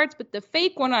charts, but the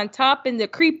fake one on top and the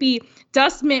creepy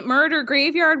Dustmint murder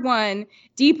graveyard one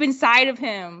deep inside of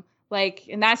him, like,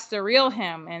 and that's the real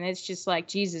him. And it's just like,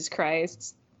 Jesus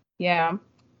Christ. Yeah.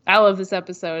 I love this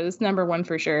episode. It's number one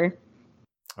for sure.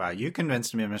 Wow, you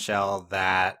convinced me, Michelle,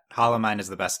 that Hollow Mind is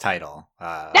the best title.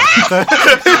 I got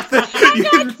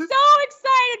so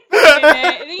excited for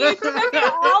it. And you took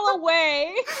it all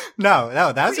away.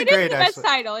 No, that's a great. It is the best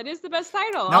title. It is the best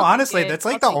title. No, honestly, that's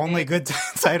like the only good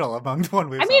title among the one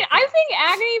we've. I mean, I think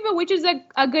Agony of a Witch is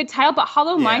a good title, but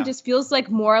Hollow Mind just feels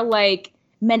like more like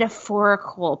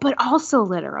metaphorical, but also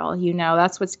literal. You know,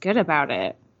 that's what's good about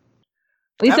it.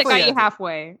 At least I got you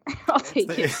halfway. I'll take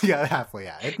it. Yeah, halfway.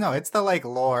 Yeah, it's the like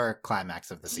lore climax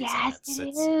of the season. Yes, it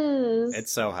is.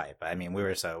 It's so hype. I mean, we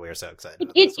were so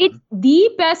excited. It's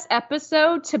the best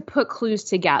episode to put clues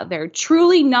together.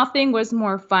 Truly, nothing was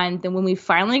more fun than when we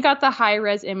finally got the high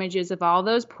res images of all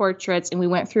those portraits, and we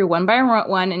went through one by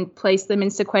one and placed them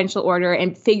in sequential order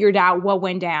and figured out what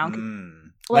went down.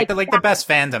 Like the best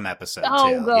fandom episode.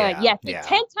 Oh, too. good. Yes.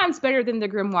 10 times better than the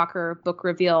Grimwalker book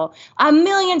reveal.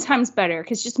 1,000,000 times better,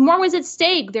 because just more was at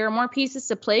stake. There are more pieces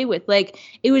to play with. Like,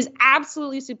 it was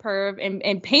absolutely superb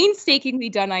and painstakingly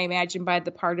done, I imagine, by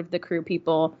the part of the crew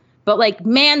people. But, like,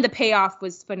 man, the payoff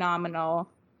was phenomenal.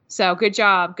 So, good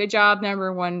job. Good job,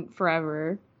 number one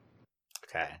forever.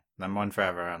 Okay. Number one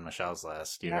forever on Michelle's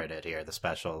list. You heard it here. The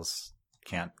specials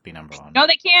can't be number one. No,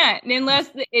 they can't, unless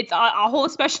it's a whole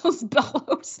specials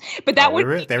Belos. But that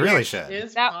would they really should.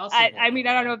 I mean,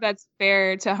 I don't know if that's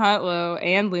fair to Huntlow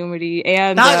and Lumity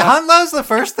and Huntlow's the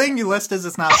first thing you list is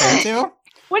it's not fair to.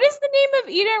 What is the name of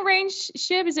Eden Range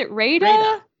ship? Is it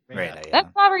Rada? Rada, yeah.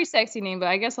 That's not a very sexy name, but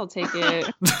I guess I'll take it.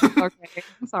 Okay,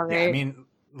 it's all right. Yeah, I mean,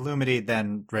 Lumity,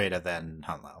 then Rada, then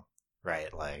Huntlow.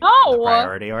 Right, like no, the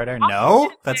priority order.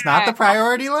 No, that's not the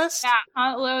priority list. Yeah,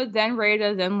 Huntlow, then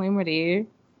Rada, then Lumity.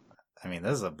 I mean,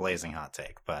 this is a blazing hot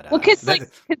take, but because like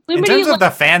in terms of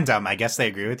the fandom, I guess they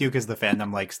agree with you because the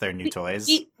fandom likes their new toys.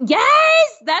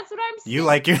 Yes, that's what I'm saying. You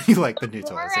like the new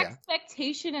toys. More Yeah.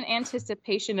 Expectation and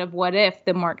anticipation of what if,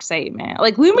 the more excitement.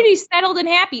 Like Lumity's settled and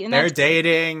happy, and they're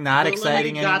dating, not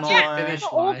exciting anymore.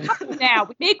 Old couple now,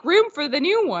 we make room for the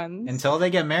new ones until they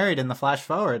get married in the flash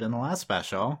forward in the last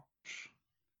special.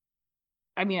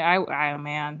 I mean,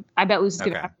 I bet Lucy's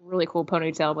gonna have a really cool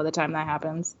ponytail by the time that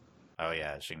happens. Oh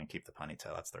yeah, is she gonna keep the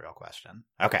ponytail? That's the real question.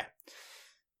 Okay,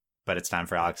 but it's time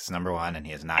for Alex's number one, and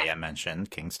he has not yet mentioned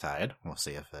King's Tide. We'll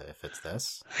see if it's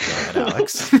this. Go ahead,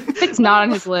 Alex. It's not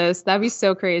on his list. That'd be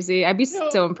so crazy. I'd be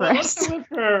so impressed.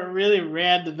 For a really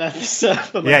random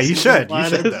episode. Yeah, you should. You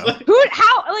should though.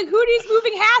 Hootie's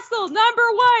Moving Hassle, number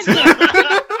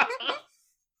one.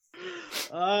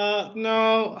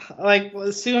 No, like,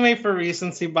 sue me for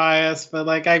recency bias, but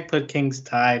like I put King's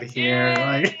Tide here.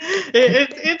 Like,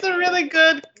 it's a really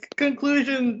good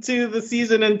conclusion to the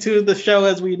season and to the show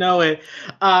as we know it.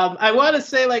 I want to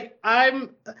say, like,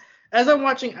 as I'm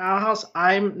watching Owl House,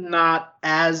 I'm not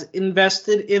as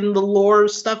invested in the lore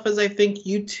stuff as I think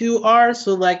you two are.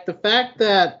 So like the fact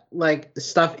that like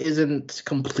stuff isn't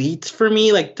complete for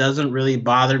me like doesn't really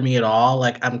bother me at all.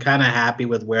 Like I'm kind of happy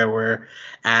with where we're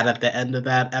at the end of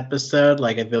that episode.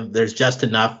 Like I feel there's just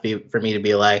enough for me to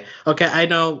be like, okay, I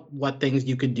know what things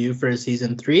you could do for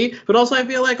season 3, but also I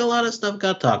feel like a lot of stuff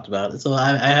got talked about. So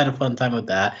I had a fun time with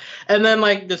that. And then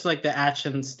like just like the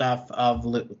action stuff of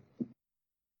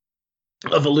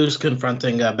Luce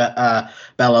confronting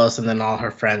Bellows and then all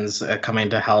her friends coming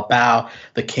to help out.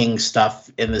 The king stuff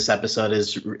in this episode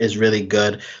is really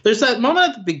good. There's that moment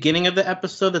at the beginning of the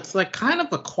episode that's like kind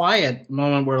of a quiet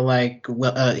moment where like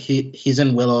he's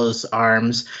in Willow's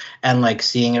arms and like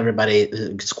seeing everybody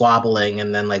squabbling,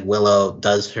 and then like Willow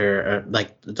does her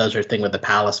thing with the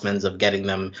palismans of getting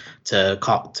them to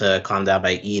calm down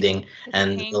by eating.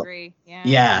 And angry.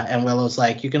 Yeah, and Willow's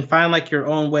like, you can find like your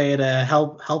own way to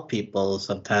help people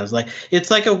sometimes. Like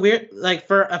it's like a weird, like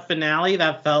for a finale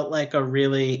that felt like a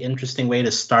really interesting way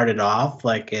to start it off.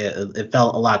 Like it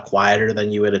felt a lot quieter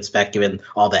than you would expect given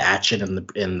all the action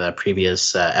in the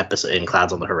previous episode in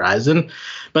Clouds on the Horizon.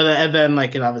 But and then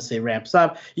like it obviously ramps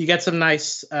up. You get some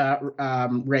nice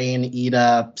Ray and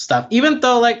Ida stuff. Even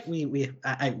though like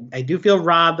I do feel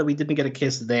robbed that we didn't get a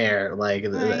kiss there. Like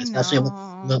especially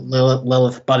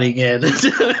Lilith butting in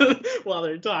while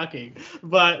they're talking,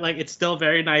 but like it's still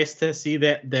very nice to see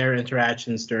that their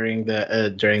interactions during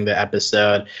the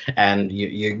episode, and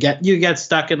you get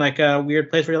stuck in like a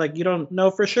weird place where you're like you don't know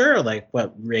for sure like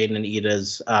what Raiden and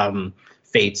Ida's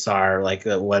fates are like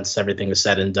once everything is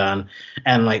said and done.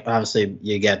 And like obviously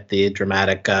you get the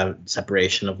dramatic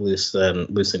separation of Luce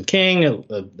and King.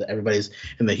 Everybody's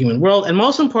in the human world, and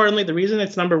most importantly, the reason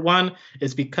it's number 1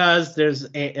 is because there's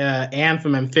Anne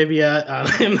from Amphibia on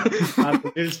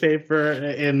the newspaper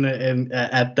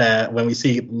when we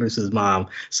see Luce's mom.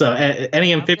 So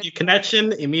any Amphibia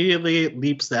connection immediately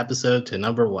leaps the episode to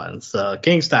number 1. So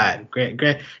King's Tide,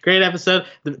 great episode.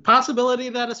 The possibility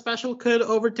that a special could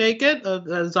overtake it.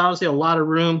 There's obviously a lot of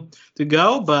room to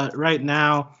go, but right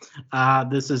now,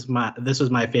 this was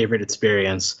my favorite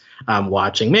experience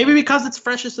watching. Maybe because it's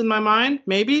freshest in my mind.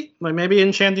 Maybe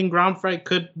Enchanting Gromfright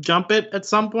could jump it at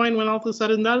some point when all is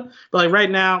said and done. But like right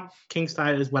now, King's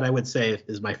Tide is what I would say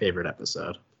is my favorite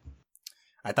episode.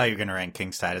 I thought you were going to rank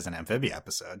King's Tide as an Amphibia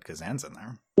episode because Anne's in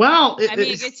there. Well, I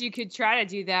guess you could try to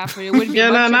do that, but it wouldn't be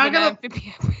much of an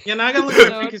Amphibia. You're not going to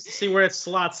look at it to see where it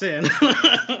slots in.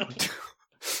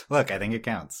 Look, I think it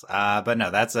counts. But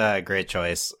no, that's a great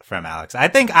choice from Alex. I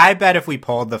bet if we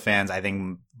polled the fans, I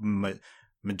think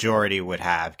majority would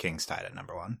have King's Tide at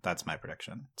number 1. That's my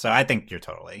prediction. So I think you're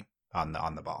totally on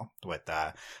the ball with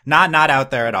not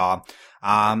out there at all.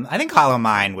 I think Hollow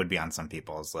Mind would be on some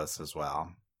people's lists as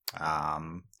well.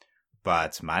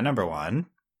 But my number 1,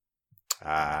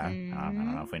 I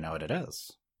don't know if we know what it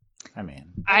is. I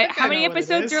mean, how many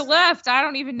episodes are left? I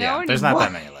don't even know anymore. There's not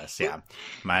that many lists. Yeah,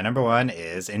 my number 1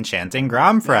 is Enchanting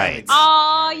Gromfright.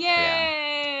 Oh,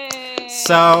 yay! Yeah.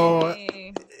 So,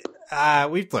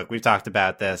 we've talked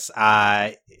about this.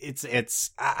 I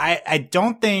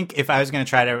don't think if I was going to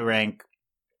try to rank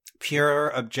pure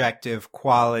objective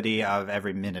quality of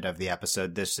every minute of the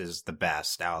episode, this is the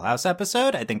best Owl House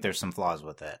episode. I think there's some flaws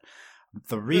with it.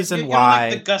 The reason why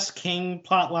like the Gus King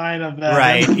plotline of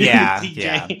right,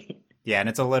 yeah, and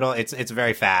it's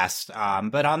very fast.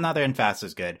 But on the other hand, fast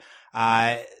is good.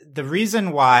 The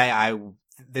reason why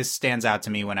this stands out to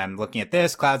me when I'm looking at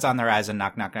this, Clouds on the Horizon,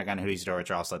 Knock Knock Knock on Hooty's Door,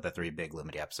 which are also the 3 big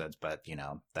Lumity episodes, but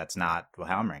that's not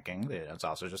how I'm ranking. It's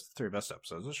also just the 3 best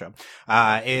episodes of the show.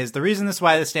 Is the reason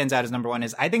why this stands out as number 1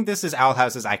 is I think this is Owl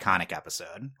House's iconic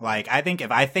episode. Like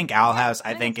if I think Owl House,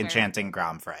 I think Enchanting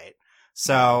Gromfright.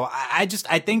 So I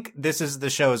think this is the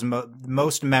show's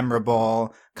most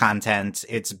memorable content.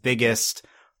 Its biggest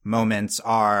moments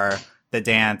are the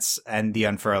dance and the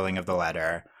unfurling of the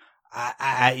letter.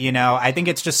 I think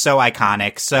it's just so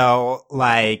iconic. So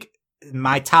like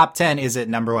my top 10, is it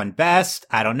number 1 best?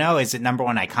 I don't know. Is it number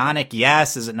 1 iconic?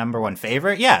 Yes. Is it number 1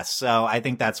 favorite? Yes. So I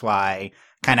think that's why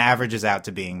kind of averages out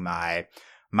to being my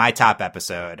top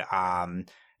episode.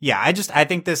 Yeah, I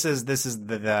think this is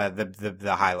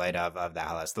the highlight of the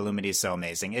Alice. The Lumity is so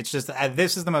amazing. It's just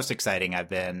this is the most exciting I've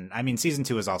been. I mean, season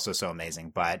 2 is also so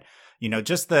amazing, but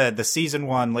just the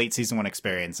late season 1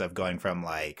 experience of going from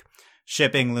like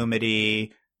shipping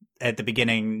Lumity at the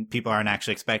beginning, people aren't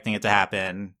actually expecting it to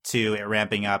happen, to it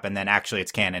ramping up, and then actually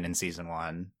it's canon in season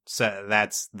 1. So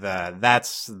that's the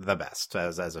best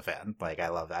as a fan. Like I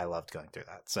loved going through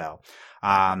that. So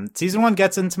season 1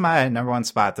 gets into my number 1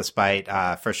 spot, despite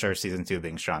for sure season 2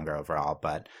 being stronger overall.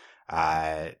 But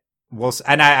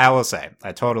and I will say,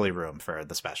 I totally room for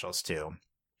the specials too,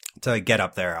 to get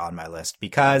up there on my list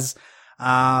because,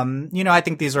 I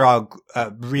think these are all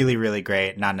really, really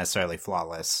great, not necessarily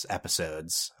flawless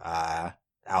episodes.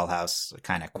 Owl House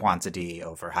kind of quantity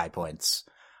over high points.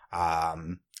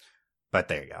 But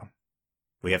there you go.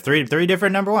 We have three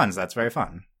different number ones. That's very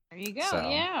fun. There you go. So,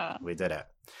 yeah. We did it.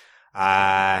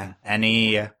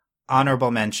 Any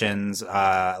honorable mentions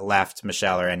left,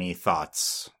 Michelle, or any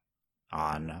thoughts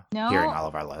on hearing all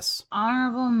of our lists?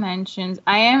 Honorable mentions.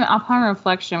 I am, upon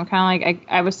reflection, I'm kind of like,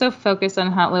 I was so focused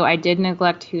on Huntlu, I did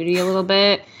neglect Hootie a little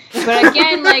bit. But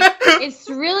again, like, it's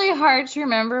really hard to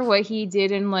remember what he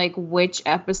did in, like, which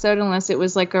episode, unless it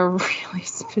was, like, a really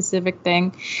specific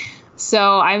thing.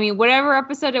 So, I mean, whatever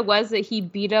episode it was that he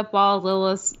beat up all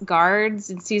Lilith's guards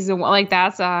in season 1, like,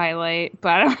 that's a highlight.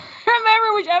 But I don't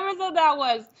remember which episode that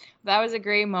was. That was a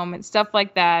great moment. Stuff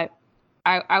like that,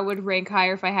 I would rank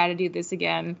higher if I had to do this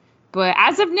again. But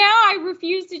as of now, I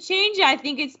refuse to change it. I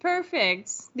think it's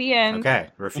perfect. The end. Okay,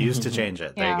 refuse to change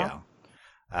it. There you go.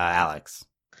 Alex.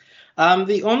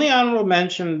 The only honorable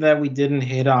mention that we didn't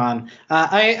hit on,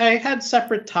 I had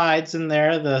Separate Tides in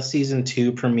there, the season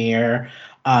 2 premiere.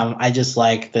 I just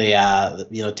like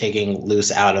the taking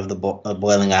Luce out of the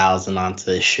Boiling Isles and onto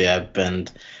the ship,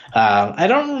 and I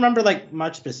don't remember like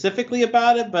much specifically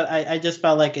about it, but I just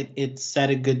felt like it set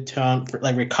a good tone for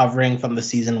like recovering from the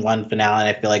season 1 finale,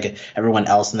 and I feel like everyone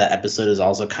else in that episode is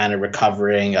also kind of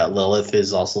recovering. Lilith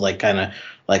is also like kind of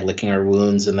like licking her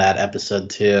wounds in that episode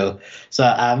too. So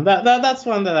that's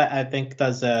one that I think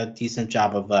does a decent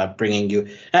job of bringing you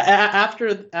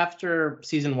after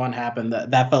season 1 happened.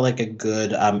 That felt like a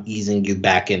good easing you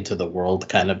back into the world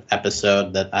kind of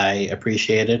episode that I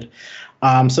appreciated.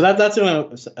 So that's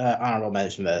an honorable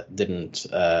mention that didn't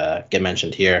get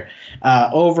mentioned here.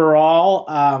 Overall,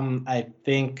 I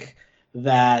think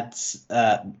that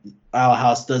Owl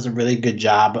House does a really good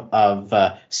job of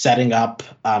setting up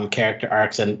character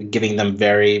arcs and giving them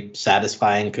very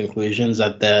satisfying conclusions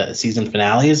at the season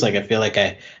finales. Like I feel like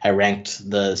I ranked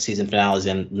the season finales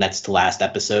in next to last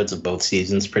episodes of both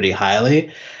seasons pretty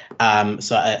highly.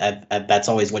 So I that's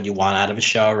always what you want out of a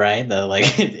show, right?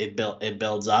 It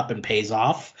builds up and pays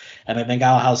off, and I think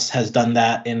Owl House has done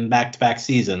that in back-to-back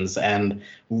seasons. And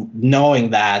knowing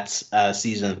that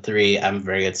season 3, I'm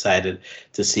very excited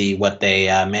to see what they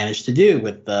managed to do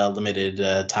with the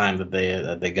limited time that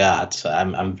they got. So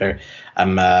I'm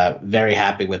very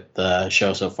happy with the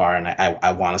show so far, and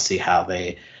I want to see how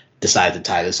they decide to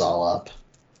tie this all up.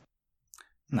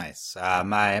 Nice.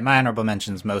 My honorable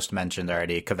mentions, most mentioned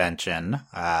already. Convention.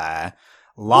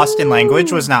 Lost in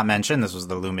Language was not mentioned. This was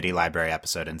the Lumity Library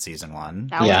episode in season 1.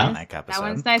 That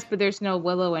one's nice, but there's no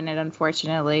Willow in it,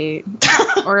 unfortunately.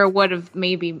 Or it would have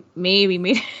maybe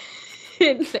made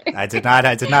it there. I did not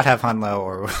have Hunlo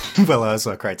or Willow as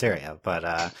a criteria,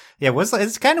 but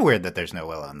it's kind of weird that there's no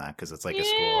Willow in that because it's like a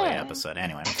school episode.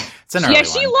 Anyway, it's an early one.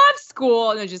 She loves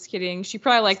school. No, just kidding. She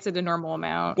probably likes it a normal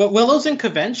amount. Well, Willow's in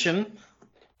Convention.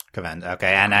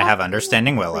 Okay, and I have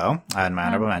Understanding Willow in my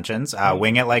honorable mentions.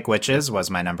 Wing It Like Witches was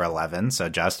my number 11, so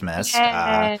just missed.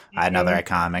 Another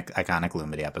iconic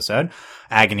Lumity episode.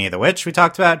 Agony of the Witch we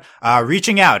talked about.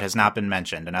 Reaching Out has not been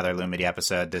mentioned. Another Lumity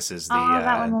episode. This is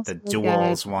the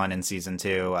Duels one in season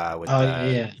 2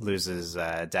 with Luz's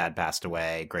dad passed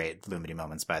away. Great Lumity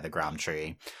moments by the Grom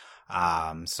Tree.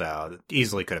 So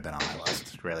easily could have been on my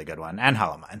list. Really good one. And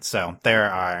Hollow Mind. So there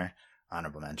are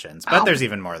honorable mentions, but there's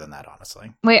even more than that,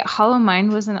 honestly. Wait, Hollow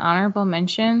Mind was an honorable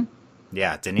mention?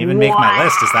 Yeah, didn't even make my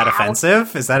list. Is that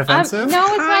offensive? No, it's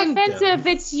not offensive.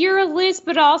 It's your list,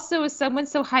 but also as someone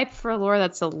so hyped for lore,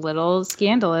 that's a little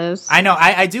scandalous. I know.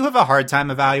 I do have a hard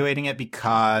time evaluating it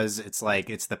because it's like,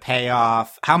 it's the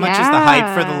payoff. How much is the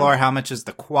hype for the lore? How much is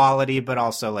the quality? But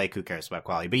also, like, who cares about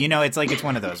quality? But, it's like, it's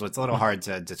one of those. It's a little hard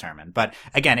to determine. But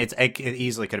again, it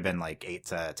easily could have been like 8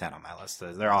 to 10 on my list.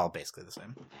 They're all basically the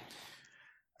same.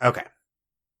 Okay.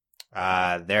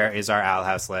 There is our Owl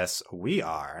House list. We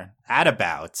are at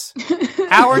about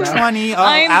hour 20,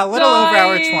 a little over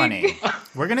hour 20.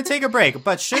 We're going to take a break,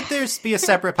 but should there be a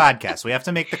separate podcast? We have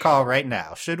to make the call right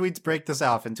now. Should we break this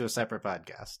off into a separate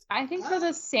podcast? I think for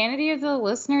the sanity of the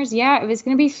listeners, if it's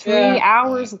going to be 3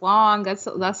 hours long, that's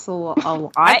a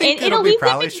lot. I think it'll be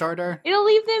probably shorter. It'll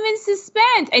leave them in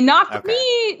suspense. And not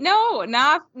me. No,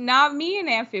 not me and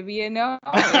Amphibia. No,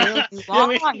 it'll be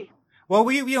long. Well,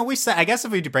 we set. I guess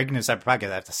if we break into a separate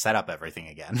podcast, I have to set up everything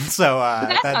again. So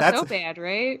that's not so bad,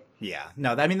 right? Yeah,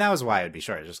 no, that was why it would be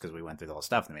short, just because we went through the whole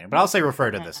stuff in the meeting. But I'll say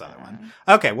refer to this other one.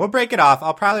 Okay, we'll break it off.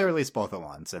 I'll probably release both at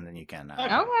once, and then you can. Okay.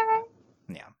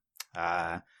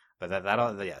 Yeah. But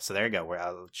that'll so there you go.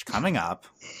 We're coming up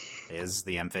is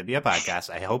the Amphibia podcast.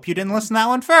 I hope you didn't listen to that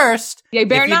one first. Yeah, if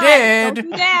you not. did, Don't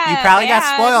do that. You probably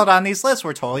got spoiled on these lists.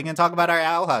 We're totally going to talk about our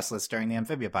Owl House list during the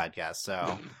Amphibia podcast.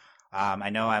 So I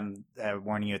know I'm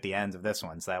warning you at the end of this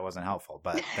one, so that wasn't helpful.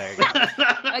 But there you go.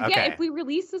 Again, Okay. if we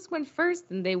release this one first,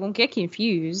 then they won't get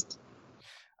confused.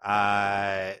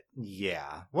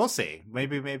 Yeah, we'll see.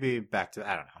 Maybe back to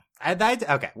I don't know.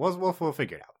 Okay, we'll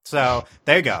figure it out. So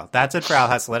there you go. That's it for Owl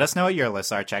House. Let us know what your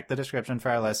lists are. Check the description for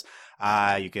our list.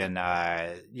 You can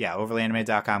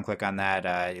overlyanimated.com. Click on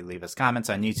that. You leave us comments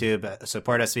on YouTube.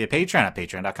 Support us via Patreon at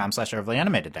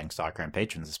patreon.com/overlyanimated. Thanks to our current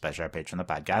patrons, especially our patron of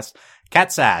the podcast,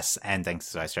 Cat Sass, and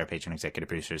thanks to our patron executive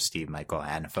producers Steve, Michael,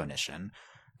 and Phoenician.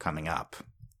 Coming up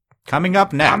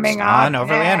next on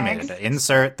Overly Animated.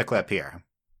 Insert the clip here.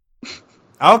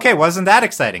 Okay, wasn't that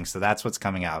exciting? So that's what's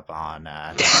coming up on.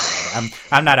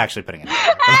 I'm not actually putting it.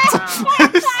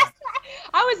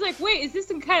 I was like, wait, is this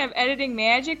some kind of editing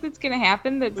magic that's going to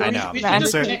happen? That's I know. We should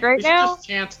just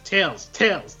chant tails.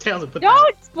 And put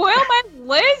Don't spoil my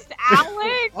list,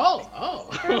 Alex. Oh.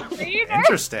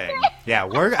 Interesting. Yeah,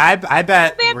 I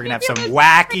bet we're gonna have some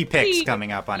wacky picks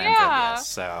coming up on Amphibious.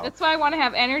 So that's why I want to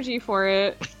have energy for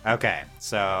it. Okay,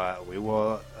 so we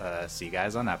will see you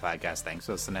guys on that podcast. Thanks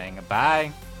for listening.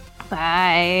 Bye.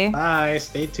 Bye. Bye.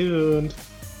 Stay tuned.